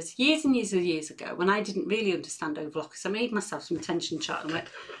that, because years and years ago, when I didn't really understand overlockers, I made myself some tension chart and went,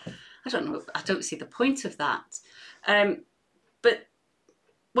 I don't know, I don't see the point of that. But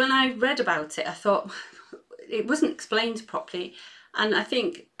when I read about it, I thought it wasn't explained properly. And I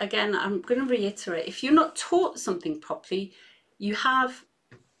think, again, I'm going to reiterate, if you're not taught something properly, you have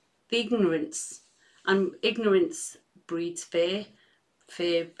the ignorance, and ignorance breeds fear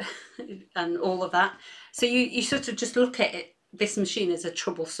and all of that. So you sort of just look at it, this machine as a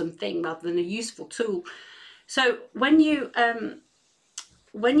troublesome thing rather than a useful tool. So when you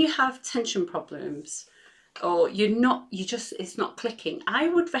have tension problems, or it's not clicking, I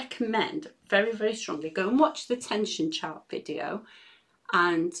would recommend very, very strongly go and watch the tension chart video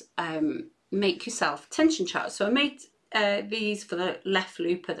and make yourself tension charts. So I made these for the left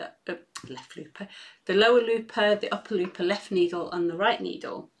looper, the lower looper, the upper looper, left needle and the right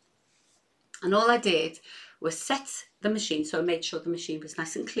needle. And all I did was set the machine, so I made sure the machine was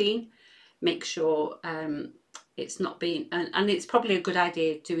nice and clean, make sure it's not being, and it's probably a good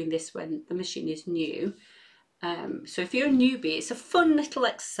idea doing this when the machine is new. So if you're a newbie, it's a fun little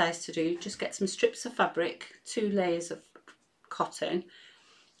exercise to do. Just get some strips of fabric, 2 layers of cotton.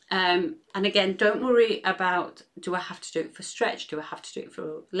 And again, don't worry about, do I have to do it for stretch? Do I have to do it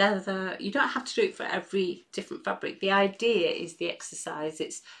for leather? You don't have to do it for every different fabric. The idea is the exercise.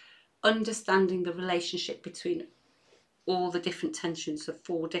 It's understanding the relationship between all the different tensions, the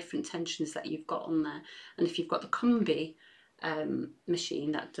 4 different tensions that you've got on there. And if you've got the combi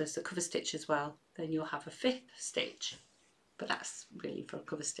machine that does the cover stitch as well, then you'll have a 5th stitch. But that's really for a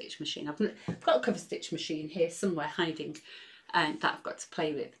cover stitch machine. I've got a cover stitch machine here somewhere hiding that I've got to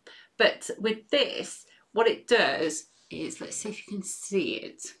play with. But with this, what it does is, let's see if you can see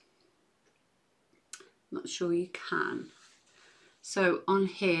it. I'm not sure you can. So on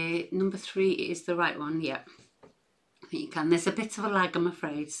here, number 3 is the right one. Yeah, I think you can. There's a bit of a lag, I'm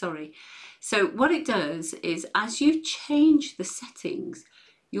afraid, sorry. So what it does is, as you change the settings,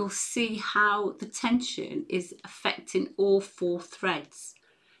 you'll see how the tension is affecting all 4 threads.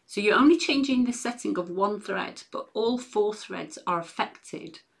 So you're only changing the setting of 1 thread, but all 4 threads are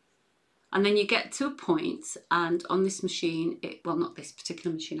affected. And then you get to a point, and on this machine, well, not this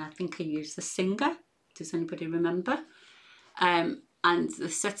particular machine, I think I used the Singer. Does anybody remember? And the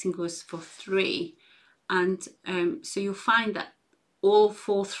setting was for 3. And so you'll find that all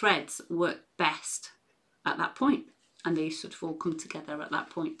 4 threads work best at that point, and they sort of all come together at that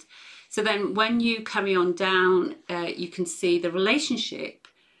point. So then when you carry on down, you can see the relationship.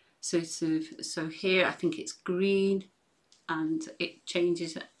 So here I think it's green, and it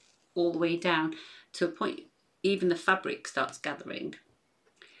changes all the way down to a point even the fabric starts gathering.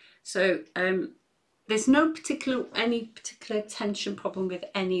 So there's no any particular tension problem with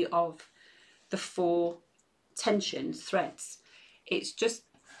any of the 4 tension threads. It's just,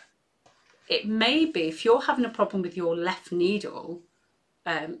 it may be, if you're having a problem with your left needle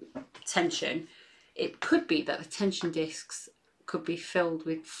tension, it could be that the tension discs could be filled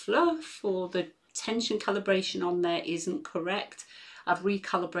with fluff, or the tension calibration on there isn't correct. I've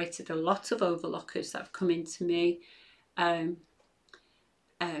recalibrated a lot of overlockers that have come into me. I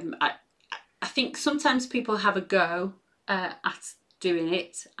think sometimes people have a go at doing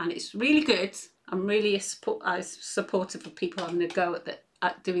it, and it's really good. I'm really supportive of people having a go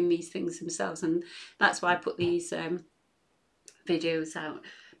at doing these things themselves, and that's why I put these videos out.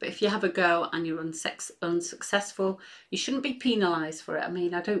 But if you have a go and you're unsuccessful, you shouldn't be penalised for it. I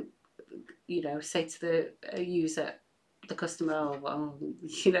mean, I don't, you know, say to the user, the customer, oh, well,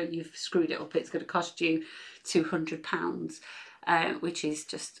 you know, you've screwed it up, it's going to cost you £200, which is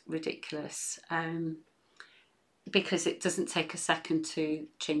just ridiculous, because it doesn't take a second to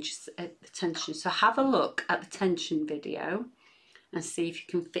change the tension. So have a look at the tension video and see if you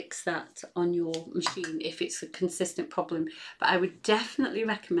can fix that on your machine if it's a consistent problem. But I would definitely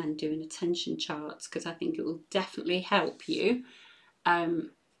recommend doing a tension chart, because I think it will definitely help you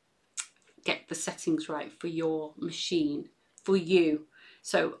get the settings right for your machine, for you.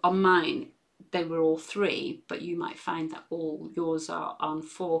 So on mine, they were all 3, but you might find that all yours are on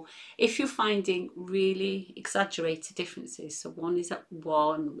 4. If you're finding really exaggerated differences, so one is at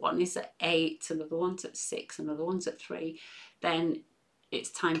 1, one is at 8, another one's at 6, another one's at 3, then it's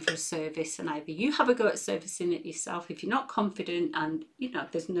time for a service, and either you have a go at servicing it yourself if you're not confident, and you know,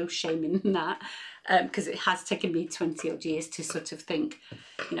 there's no shame in that, because it has taken me 20 odd years to sort of think,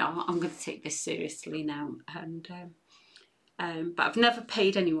 you know, I'm going to take this seriously now. And but I've never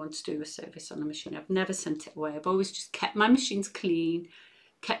paid anyone to do a service on a machine. I've never sent it away. I've always just kept my machines clean,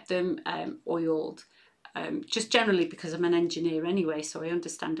 kept them oiled, just generally because I'm an engineer anyway, so I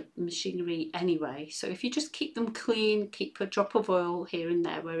understand machinery anyway. So if you just keep them clean, keep a drop of oil here and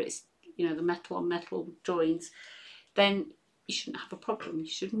there where it's, you know, the metal on metal joints, then you shouldn't have a problem. You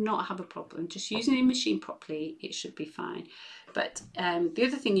should not have a problem. Just using your machine properly, it should be fine. But the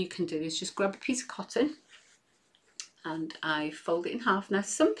other thing you can do is just grab a piece of cotton, and I fold it in half. Now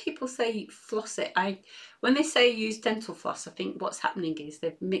some people say floss it. When they say use dental floss, I think what's happening is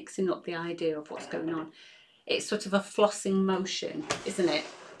they're mixing up the idea of what's going on. It's sort of a flossing motion, isn't it?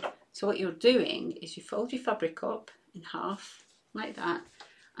 So what you're doing is you fold your fabric up in half like that,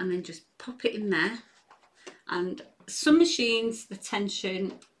 and then just pop it in there. And some machines, the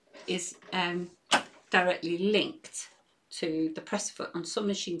tension is directly linked to the press foot. On some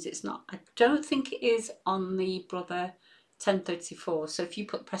machines it's not. I don't think it is on the Brother 1034. So if you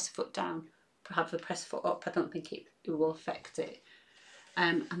put the press foot down, have the press foot up, I don't think it will affect it.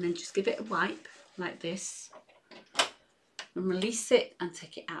 And then just give it a wipe like this, and release it and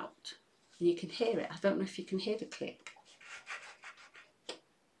take it out. And you can hear it. I don't know if you can hear the click,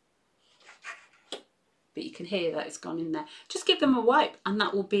 but you can hear that it's gone in there. Just give them a wipe, and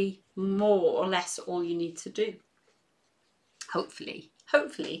that will be more or less all you need to do. Hopefully.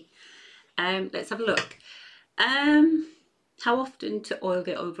 Let's have a look. How often to oil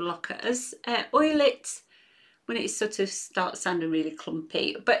the overlockers? Oil it when it sort of starts sounding really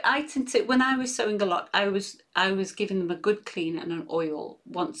clumpy. But I tend to, when I was sewing a lot, I was giving them a good clean and an oil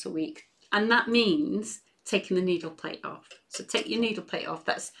once a week. And that means taking the needle plate off. So take your needle plate off.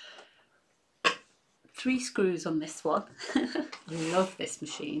 That's 3 screws on this one. I love this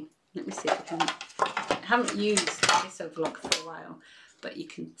machine. Let me see if I can, I haven't used this overlocker for a while, but you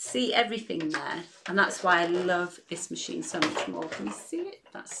can see everything there. And that's why I love this machine so much more. Can you see it?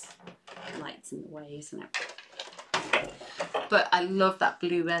 That's, light's in the way, isn't it? But I love that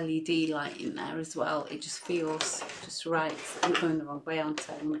blue LED light in there as well. It just feels just right. I'm going the wrong way, aren't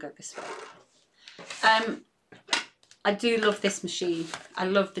I? I'm going to go this way. I do love this machine. I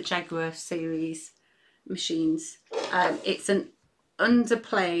love the Jaguar series machines. It's an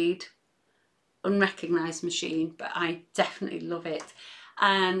underplayed, unrecognised machine, but I definitely love it.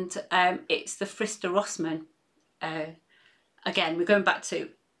 And it's the Frister Rossmann. Again, we're going back to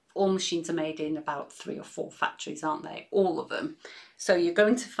all machines are made in about 3 or 4 factories, aren't they? All of them. So you're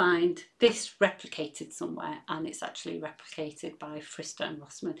going to find this replicated somewhere, and it's actually replicated by Frister and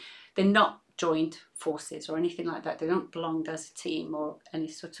Rossmann. They're not joined forces or anything like that. They don't belong as a team or any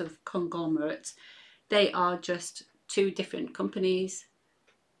sort of conglomerate. They are just 2 different companies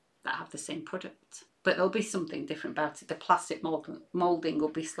that have the same product, but there'll be something different about it. The plastic moulding will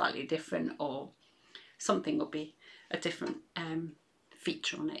be slightly different, or something will be a different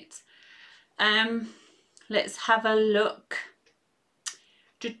feature on it. Let's have a look.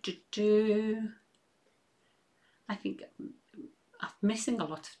 I think I'm missing a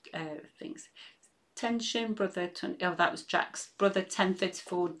lot of things. Tension, brother, oh, that was Jack's brother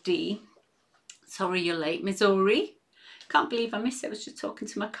 1034D. Sorry you're late, Missouri. Can't believe I missed it. I was just talking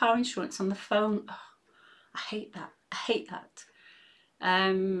to my car insurance on the phone. Oh, I hate that. I hate that.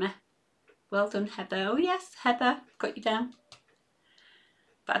 Well done, Heather. Oh yes, Heather, got you down.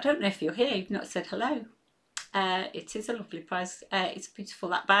 But I don't know if you're here. You've not said hello. It is a lovely prize. It's beautiful.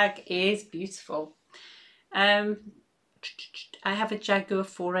 That bag is beautiful. I have a Jaguar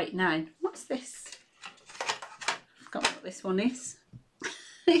 489. What's this? I forgot what this one is.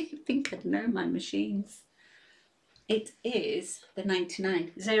 I think I'd know my machines. It is the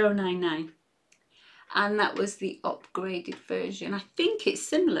 099. And that was the upgraded version. I think it's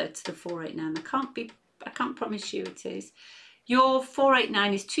similar to the 489. I can't promise you it is. Your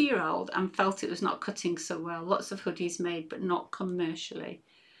 489 is 2-year-old and felt it was not cutting so well. Lots of hoodies made, but not commercially.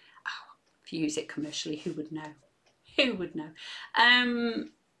 Oh, if you use it commercially, who would know? Who would know? Who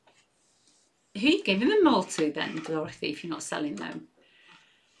are you giving them all to then, Dorothy, if you're not selling them?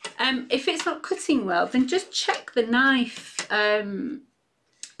 If it's not cutting well, then just check the knife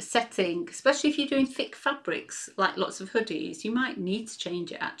setting, especially if you're doing thick fabrics, like lots of hoodies. You might need to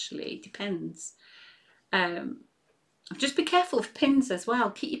change it, actually. It depends. Just be careful of pins as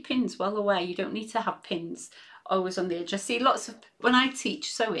well. Keep your pins well away. You don't need to have pins always on the edge. I see lots of, when I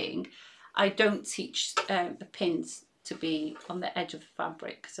teach sewing, I don't teach the pins to be on the edge of the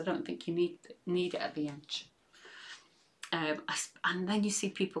fabric, because I don't think you need it at the edge. And then you see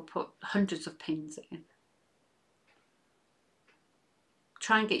people put hundreds of pins in.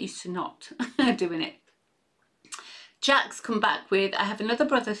 Try and get used to not doing it. Jack's come back with, I have another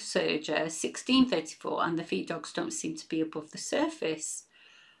brother serger, 1634, and the feed dogs don't seem to be above the surface.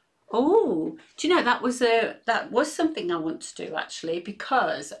 Oh, do you know, that was something I want to do, actually,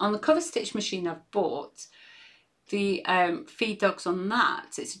 because on the cover stitch machine I've bought, the feed dogs on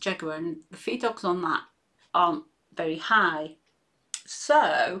that, it's a Jaguar, and the feed dogs on that aren't very high.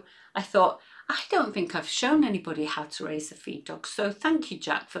 So I thought, I don't think I've shown anybody how to raise the feed dogs. So thank you,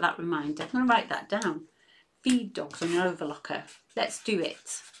 Jack, for that reminder. I'm going to write that down. Feed dogs on your overlocker. Let's do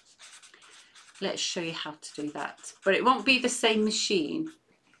it. Let's show you how to do that. But it won't be the same machine.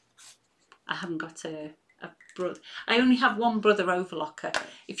 I haven't got a brother. I only have one brother overlocker.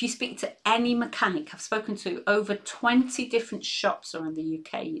 If you speak to any mechanic, I've spoken to over 20 different shops around the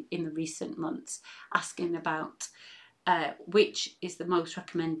UK in the recent months, asking about which is the most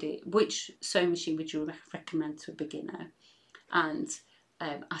recommended, which sewing machine would you recommend to a beginner, and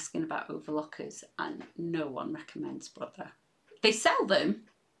asking about overlockers, and no one recommends brother. They sell them,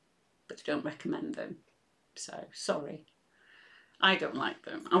 but they don't recommend them. So sorry, I don't like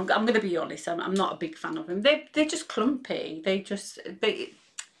them. I'm going to be honest. I'm not a big fan of them. They're just clumpy.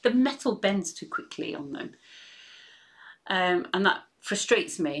 The metal bends too quickly on them, and that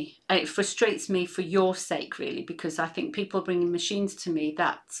frustrates me. It frustrates me for your sake, really, because I think people bringing machines to me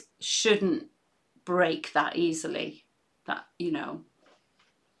that shouldn't break that easily. That, you know.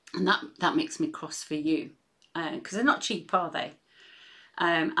 And that makes me cross for you, because they're not cheap, are they?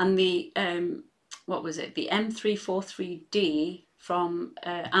 And the, what was it? The M343D from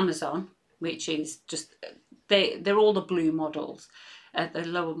Amazon, which is just they're all the blue models, the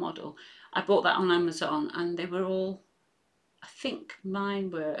lower model. I bought that on Amazon, and they were all, I think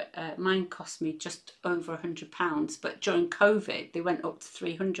mine cost me just over £100, but during COVID they went up to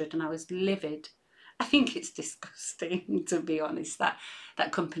 300, and I was livid. I think it's disgusting, to be honest, that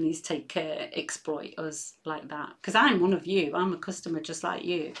companies exploit us like that. Because I'm one of you, I'm a customer just like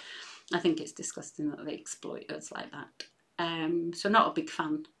you. I think it's disgusting that they exploit us like that. So not a big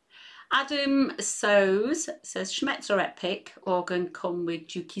fan. Adam Sews says, Schmetz are epic. Organ come with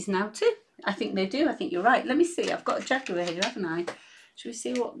Jukies now too. I think they do. I think you're right. Let me see. I've got a Jaguar here, haven't I? Should we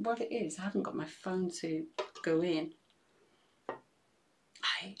see what it is? I haven't got my phone to go in.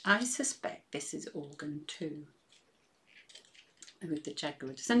 I suspect this is organ 2 with the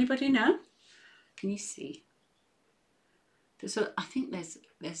Jaguar. Does anybody know? Can you see? I think there's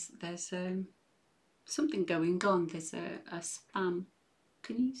something going on. There's a spam.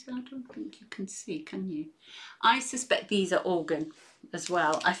 Can you see? I don't think you can see, can you? I suspect these are organ as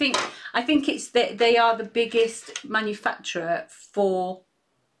well. I think it's that they are the biggest manufacturer for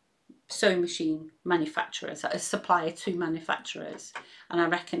sewing machine manufacturers, a supplier to manufacturers, and I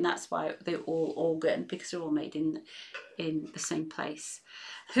reckon that's why they're all organ, because they're all made in the same place.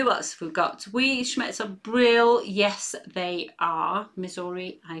 Who else have we got? Schmetz are Brill. Yes, they are.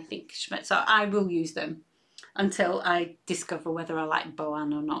 Missouri, I think Schmetz are. I will use them until I discover whether I like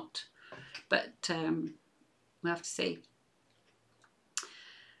Boan or not, but we'll have to see.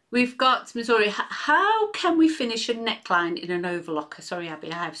 We've got Missouri. How can we finish a neckline in an overlocker? Sorry, Abby,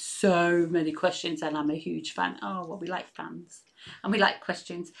 I have so many questions and I'm a huge fan. Oh, well, we like fans and we like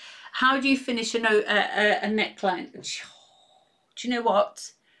questions. How do you finish a neckline? Do you know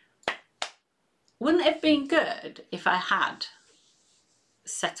what? Wouldn't it have been good if I had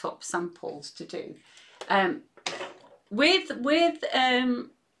set up samples to do?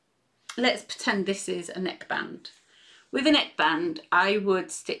 Let's pretend this is a neckband. With a neckband, I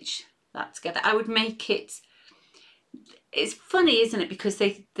would stitch that together. I would make it, it's funny, isn't it? Because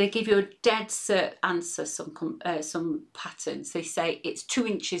they give you a dead cert answer, some patterns. They say it's 2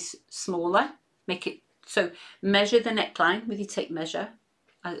 inches smaller. Make it, so measure the neckline with your tape measure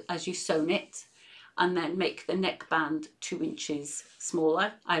as you sewn it, and then make the neckband 2 inches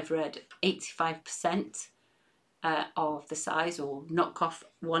smaller. I've read 85% of the size, or knock off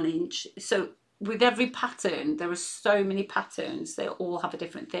 1 inch. So with every pattern, there are so many patterns, they all have a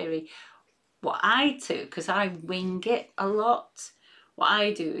different theory. What I do, because I wing it a lot, what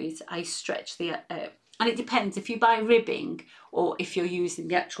I do is I stretch the, and it depends if you buy ribbing or if you're using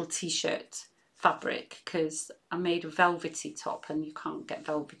the actual t-shirt fabric, because I made a velvety top and you can't get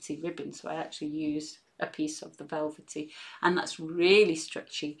velvety ribbon, so I actually used a piece of the velvety, and that's really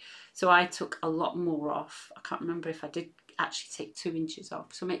stretchy. So I took a lot more off. I can't remember if I did actually take 2 inches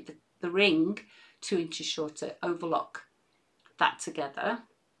off. So make the ring 2 inches shorter, overlock that together,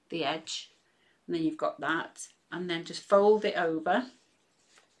 the edge, and then you've got that, and then just fold it over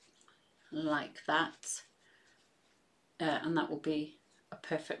like that, and that will be a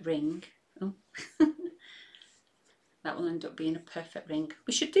perfect ring. Oh. That will end up being a perfect ring.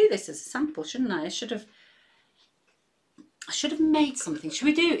 We should do this as a sample, shouldn't I? I should have made something. Should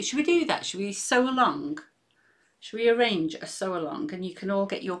we do that? Should we sew along? Should we arrange a sew along, and you can all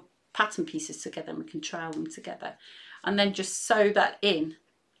get your pattern pieces together and we can trial them together, and then just sew that in,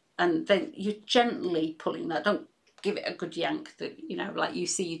 and then you're gently pulling that. Don't give it a good yank, that, you know, like you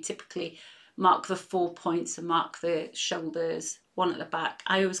see, you typically mark the 4 points and mark the shoulders, one at the back.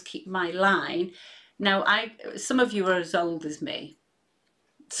 I always keep my line. Now, some of you are as old as me.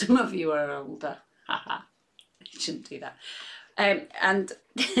 Some of you are older. Haha. You shouldn't do that. And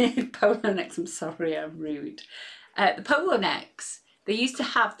polo necks, I'm sorry, I'm rude. The polo necks, they used to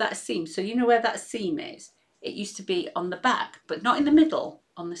have that seam. So you know where that seam is? It used to be on the back, but not in the middle,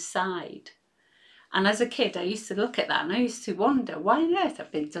 on the side. And as a kid, I used to look at that and I used to wonder, why on earth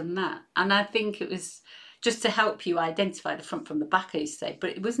have they done that? And I think it was just to help you identify the front from the back, I used to say.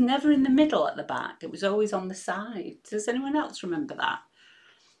 But it was never in the middle at the back. It was always on the side. Does anyone else remember that?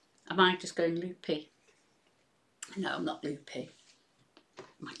 Am I just going loopy? No, I'm not loopy.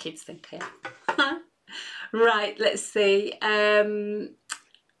 My kids think I am. Right, let's see.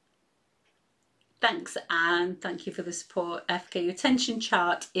 Thanks, Anne. Thank you for the support. FK, your tension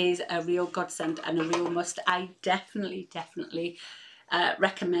chart is a real godsend and a real must. I definitely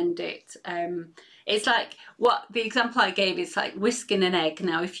recommend it. It's like what the example I gave is like whisking an egg.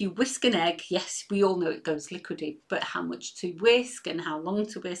 Now, if you whisk an egg, yes, we all know it goes liquidy, but how much to whisk and how long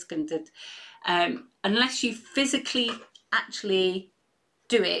to whisk, and unless you physically actually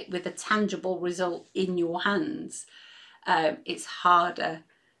do it with a tangible result in your hands, it's harder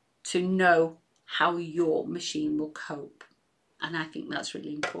to know how your machine will cope. And I think that's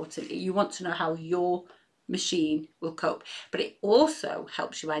really important. You want to know how your machine will cope, but it also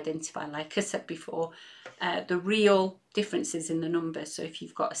helps you identify, like I said before, the real differences in the numbers. So if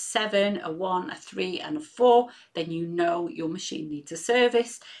you've got a 7, a 1, a 3 and a 4, then you know your machine needs a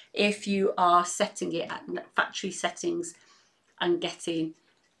service. If you are setting it at factory settings and getting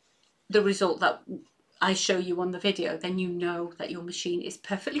the result that I show you on the video, then you know that your machine is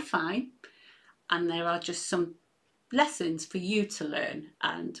perfectly fine, and there are just some lessons for you to learn.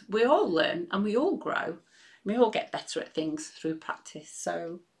 And we all learn and we all grow. We all get better at things through practice.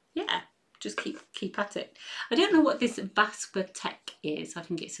 So yeah, just keep at it. I don't know what this Vasper Tech is. I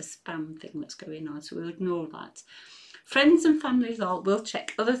think it's a spam thing that's going on, so we'll ignore that. Friends and families all will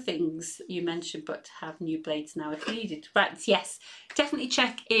check other things you mentioned, but have new blades now if needed. Right, yes, definitely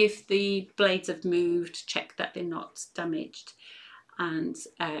check if the blades have moved, check that they're not damaged, and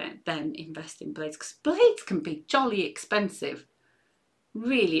then invest in blades, because blades can be jolly expensive,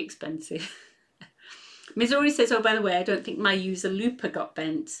 really expensive. Missouri says, oh, by the way, I don't think my user looper got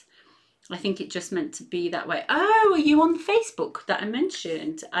bent. I think it just meant to be that way. Oh, are you on Facebook that I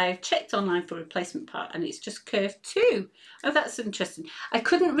mentioned? I've checked online for a replacement part and it's just curved too. Oh, that's interesting. I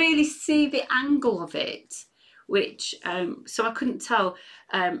couldn't really see the angle of it, which, so I couldn't tell.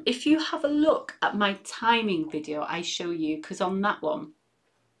 If you have a look at my timing video, I show you, because on that one,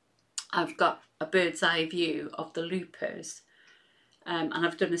 I've got a bird's eye view of the loopers. And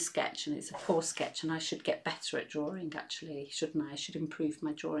I've done a sketch, and it's a poor sketch, and I should get better at drawing, actually, shouldn't I? I should improve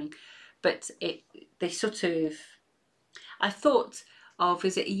my drawing. But they sort of, I thought of,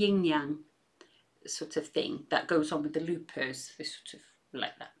 is it a yin yang sort of thing that goes on with the loopers? They sort of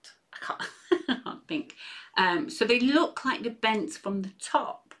like that. I can't think. So they look like they're bent from the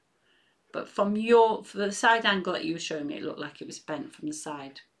top, but for the side angle that you were showing me, it looked like it was bent from the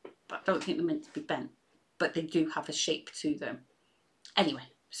side. But I don't think they're meant to be bent, but they do have a shape to them. Anyway,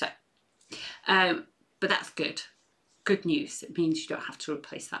 so, but that's good. Good news. It means you don't have to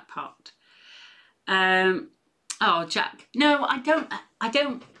replace that part. Oh, Jack. No, I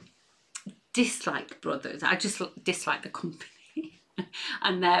don't dislike Brothers. I just dislike the company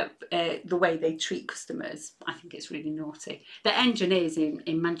and the way they treat customers. I think it's really naughty. The engineers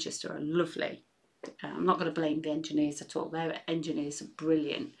in Manchester are lovely. I'm not going to blame the engineers at all. Their engineers are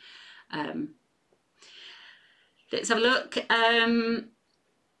brilliant. Let's have a look.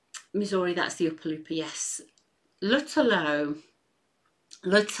 Missouri, that's the upper looper, yes. Lutterlow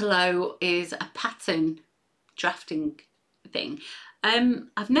is a pattern drafting thing.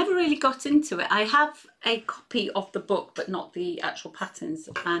 I've never really got into it. I have a copy of the book, but not the actual patterns,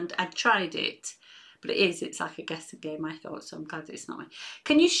 and I tried it, but it's like a guessing game, I thought, so I'm glad it's not.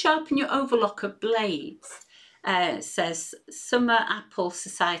 Can you sharpen your overlocker blades? Says Summer Apple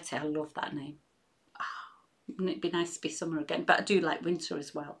Society. I love that name. Wouldn't it be nice to be summer again? But I do like winter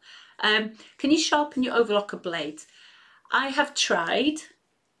as well. Can you sharpen your overlocker blades? I have tried,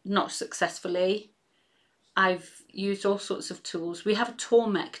 not successfully. I've used all sorts of tools. We have a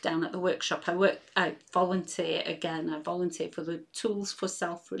Tormek down at the workshop. I volunteer again. I volunteer for the Tools for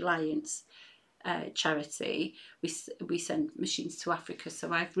Self-Reliance charity. We send machines to Africa,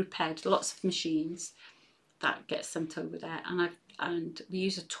 so I've repaired lots of machines that get sent over there, and we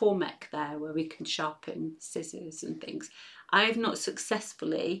use a Tormek there where we can sharpen scissors and things. I have not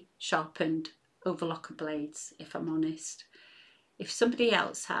successfully sharpened overlocker blades, if I'm honest. If somebody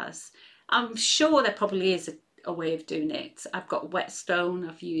else has, I'm sure there probably is a way of doing it. I've got whetstone,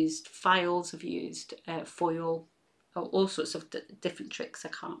 I've used files, I've used foil, all sorts of different tricks.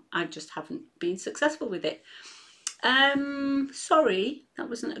 I just haven't been successful with it. Sorry, that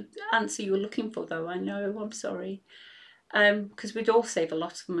wasn't an answer you were looking for though, I know, I'm sorry. Because we'd all save a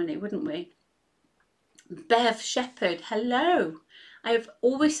lot of money, wouldn't we? Bev Shepherd, hello. I have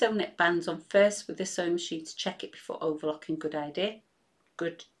always sewn neckbands on first with the sewing machine to check it before overlocking. Good idea.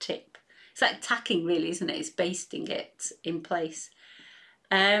 Good tip. It's like tacking really, isn't it? It's basting it in place.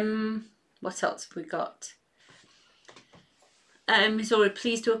 What else have we got? Missouri,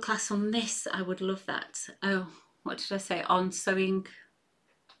 please do a class on this. I would love that. Oh, what did I say? On sewing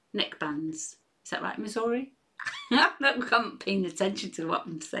neckbands. Is that right, Missouri? I'm paying attention to what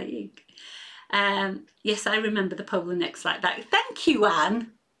I'm saying. Yes, I remember the polo necks like that. Thank you,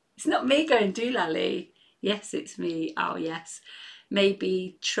 Anne. It's not me going doolally. Yes, it's me. Oh, yes.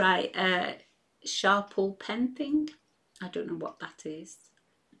 Maybe try a Sharple pen thing. I don't know what that is.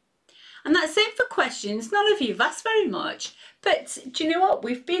 And that's it for questions. None of you have asked very much. But do you know what?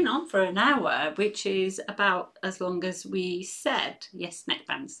 We've been on for an hour, which is about as long as we said. Yes,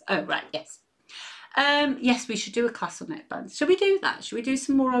 neckbands. Oh, right, yes. Yes, we should do a class on neckbands. Should we do that? Should we do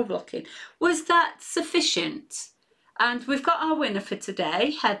some more overlocking? Was that sufficient? And we've got our winner for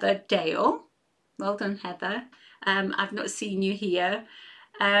today, Heather Dale. Well done, Heather. I've not seen you here.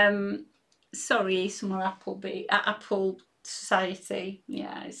 Sorry, some more Apple Society.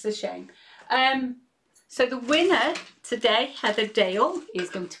 Yeah, it's a shame. So the winner today, Heather Dale, is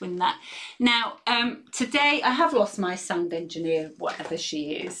going to win that. Now, today I have lost my sound engineer, whatever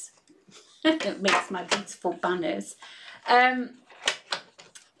she is. It makes my beautiful banners.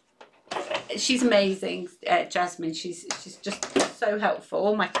 She's amazing, Jasmine. She's just so helpful.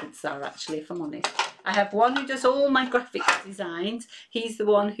 All my kids are, actually, if I'm honest. I have one who does all my graphic designs. He's the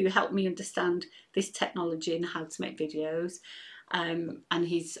one who helped me understand this technology and how to make videos. And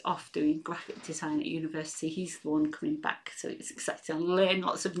he's off doing graphic design at university. He's the one coming back, so it's exciting. I learn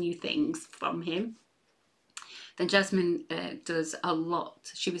lots of new things from him. Then Jasmine does a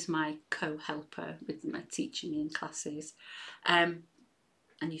lot. She was my co-helper with my teaching in classes. And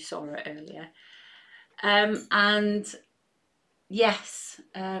you saw her earlier. And yes,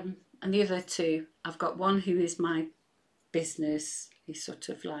 and the other two, I've got one who is my business. He's sort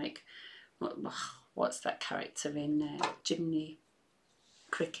of like, what's that character in Jiminy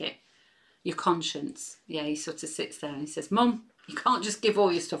Cricket? Your conscience. Yeah, he sort of sits there and he says, Mum, you can't just give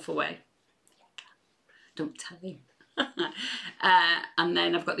all your stuff away. Don't tell him. And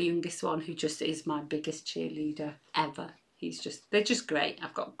then I've got the youngest one who just is my biggest cheerleader ever. They're just great.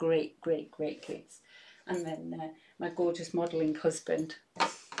 I've got great kids. And then my gorgeous modelling husband.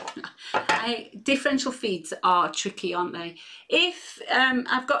 Differential feeds are tricky, aren't they? If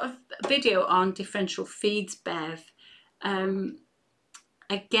I've got a video on differential feeds, Bev.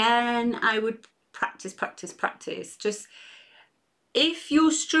 Again, I would practice. Just if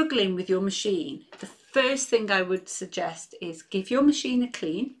you're struggling with your machine, the first thing I would suggest is give your machine a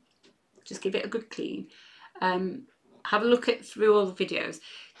clean. Just give it a good clean. Have a look through all the videos.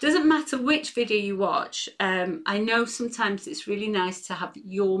 Doesn't matter which video you watch. I know sometimes it's really nice to have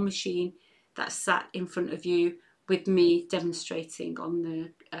your machine that's sat in front of you with me demonstrating on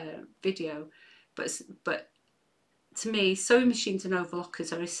the video. But to me, sewing machines and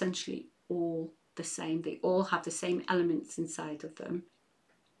overlockers are essentially all the same. They all have the same elements inside of them.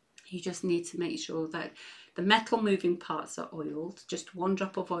 You just need to make sure that the metal moving parts are oiled, just one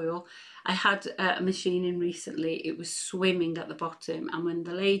drop of oil. I had a machine in recently, it was swimming at the bottom, and when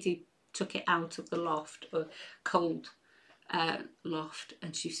the lady took it out of the loft, or cold loft,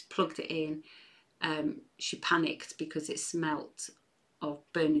 and she plugged it in, she panicked because it smelt of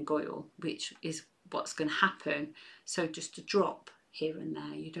burning oil, which is what's going to happen. So just a drop here and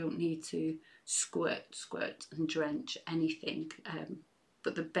there. You don't need to squirt and drench anything.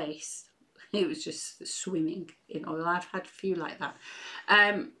 But the base, it was just swimming in oil. I've had a few like that.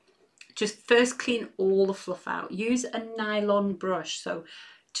 Just first clean all the fluff out. Use a nylon brush, so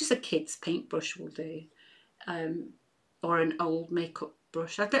just a kid's paintbrush will do, or an old makeup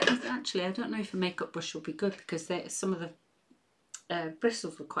brush. I don't know if a makeup brush will be good because some of the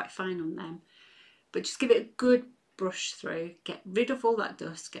bristles were quite fine on them. But just give it a good brush through. Get rid of all that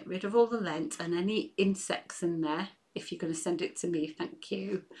dust. Get rid of all the lint and any insects in there. If you're going to send it to me, thank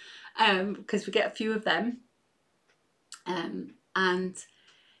you, because we get a few of them. And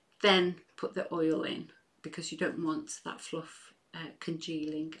then put the oil in, because you don't want that fluff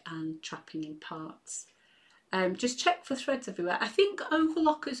congealing and trapping in parts. Just check for threads everywhere. I think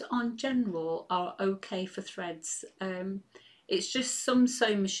overlockers on general are okay for threads. It's just some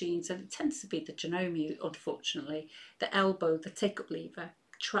sewing machines, and it tends to be the Janome, unfortunately, the elbow, the take-up lever,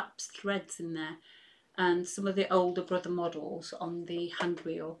 traps threads in there. And some of the older brother models on the hand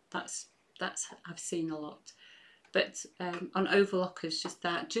wheel, that's I've seen a lot. But on overlockers,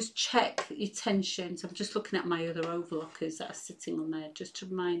 just check your tensions. I'm just looking at my other overlockers that are sitting on there just to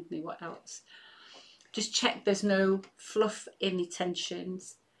remind me what else. Just check there's no fluff in the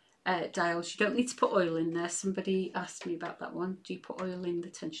tensions dials. You don't need to put oil in there. Somebody asked me about that one. Do you put oil in the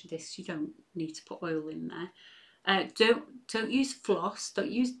tension discs? You don't need to put oil in there. Don't use floss,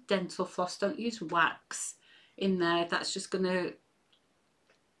 don't use dental floss, don't use wax in there. That's just going to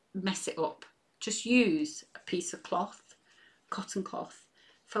mess it up. Just use a piece of cloth, cotton cloth,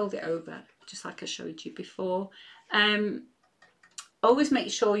 fold it over, just like I showed you before. Always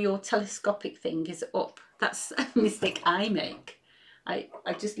make sure your telescopic thing is up. That's a mistake I make. I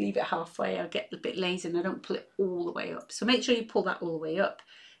just leave it halfway. I get a bit lazy and I don't pull it all the way up. So make sure you pull that all the way up.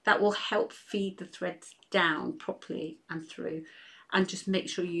 That will help feed the threads down properly and through. And just make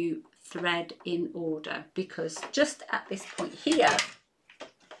sure you thread in order, because just at this point here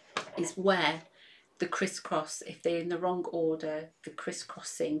is where the crisscross, if they're in the wrong order, the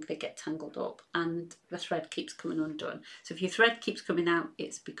crisscrossing, they get tangled up and the thread keeps coming undone. So if your thread keeps coming out,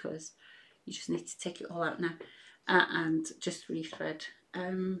 it's because you just need to take it all out now and just rethread.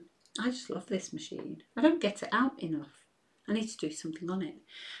 I just love this machine. I don't get it out enough. I need to do something on it.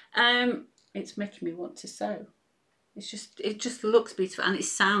 It's making me want to sew. It just looks beautiful and it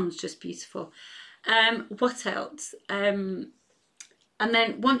sounds just beautiful. What else? And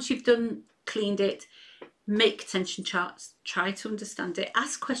then once you've cleaned it, make tension charts, try to understand it,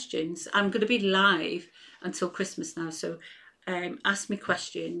 ask questions. I'm going to be live until Christmas now, so ask me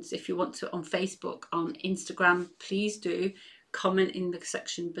questions if you want to on Facebook, on Instagram. Please do comment in the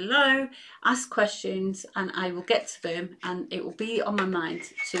section below, ask questions, and I will get to them, and it will be on my mind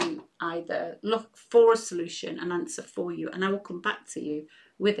to either look for a solution and answer for you, and I will come back to you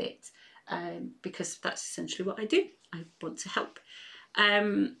with it, because that's essentially what I do. I want to help.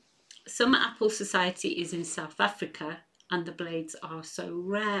 Summer Apple Society is in South Africa and the blades are so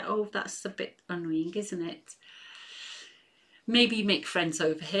rare. Oh, that's a bit annoying, isn't it? Maybe make friends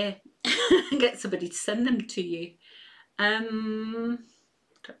over here and get somebody to send them to you. Don't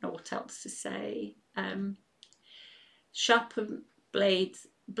know what else to say. Sharpen blades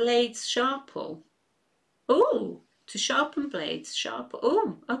sharple. Oh, to sharpen blades sharp.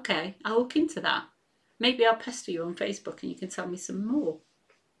 Oh, okay, I'll look into that. Maybe I'll pester you on Facebook and you can tell me some more.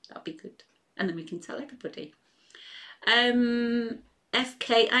 That'll be good. And then we can tell everybody.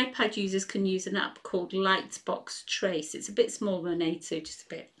 FK iPad users can use an app called Lightbox Trace. It's a bit smaller than A2, just a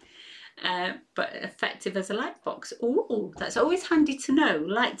bit. But effective as a light box. Oh, that's always handy to know.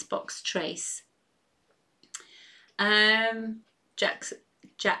 Lightbox Trace.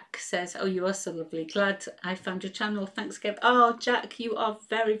 Jack says, oh, you are so lovely. Glad I found your channel. Thanks, Gabe. Oh, Jack, you are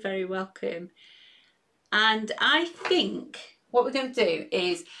very, very welcome. And I think what we're going to do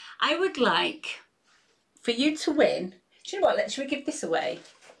is I would like for you to win. Do you know what? Should we give this away?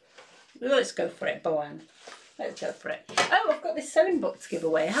 Let's go for it, Boan. Let's go for it. Oh, I've got this sewing book to give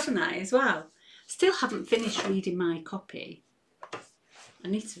away, haven't I, as well? Still haven't finished reading my copy. I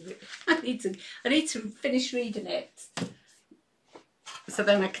need to finish reading it, so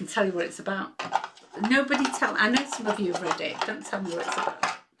then I can tell you what it's about. Nobody tell. I know some of you have read it. Don't tell me what it's about.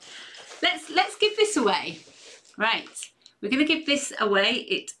 Let's give this away. Right, we're going to give this away.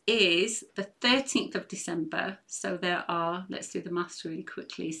 It is the 13th of December. So there are, let's do the maths really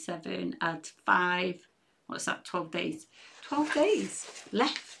quickly. 7 add 5. What's that? 12 days. 12 days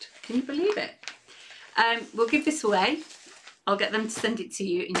left. Can you believe it? We'll give this away. I'll get them to send it to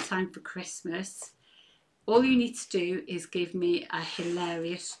you in time for Christmas. All you need to do is give me a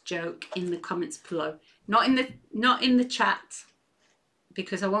hilarious joke in the comments below. Not in the chat,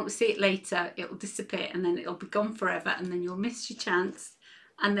 because I won't see it later. It will disappear and then it'll be gone forever, and then you'll miss your chance,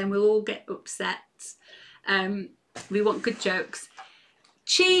 and then we'll all get upset. We want good jokes.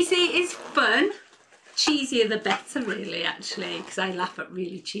 Cheesy is fun. Cheesier the better, really, actually, because I laugh at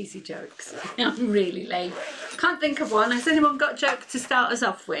really cheesy jokes. I'm really lame. Can't think of one. Has anyone got a joke to start us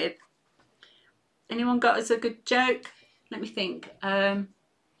off with? Anyone got us a good joke? Let me think. There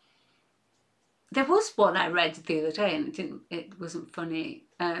was one I read the other day and it wasn't funny.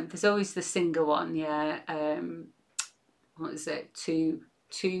 There's always the singer one, yeah. What is it? Two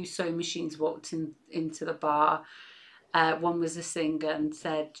sewing machines walked into the bar. One was a singer and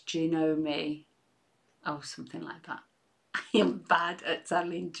said, "Do you know me?" Oh, something like that. I am bad at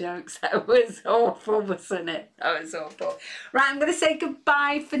telling jokes. That was awful, wasn't it? That was awful. Right, I'm going to say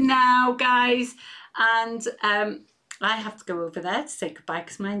goodbye for now, guys. And I have to go over there to say goodbye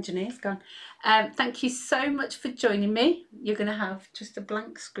because my engineer's gone. Thank you so much for joining me. You're going to have just a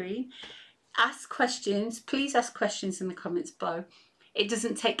blank screen. Ask questions. Please ask questions in the comments below. It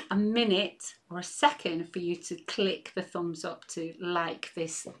doesn't take a minute or a second for you to click the thumbs up to like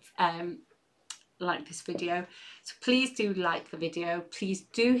this video. So please do like the video. Please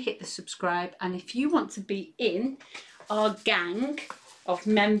do hit the subscribe. And if you want to be in our gang of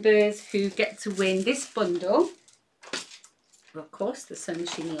members who get to win this bundle, of course, the sewing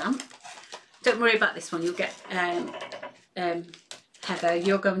machine lamp. Don't worry about this one. You'll get Heather,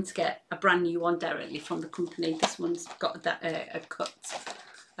 you're going to get a brand new one directly from the company. This one's got I cut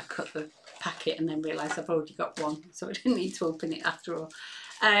the packet and then realised I've already got one, so I didn't need to open it after all.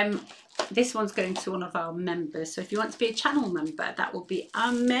 This one's going to one of our members, so if you want to be a channel member, that will be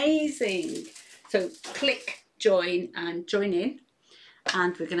amazing. So click join and join in,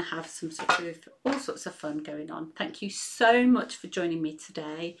 and we're going to have all sorts of fun going on. Thank you so much for joining me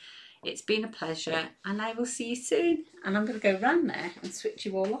today. It's been a pleasure, and I will see you soon. And I'm going to go round there and switch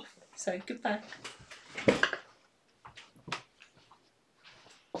you all off. So goodbye.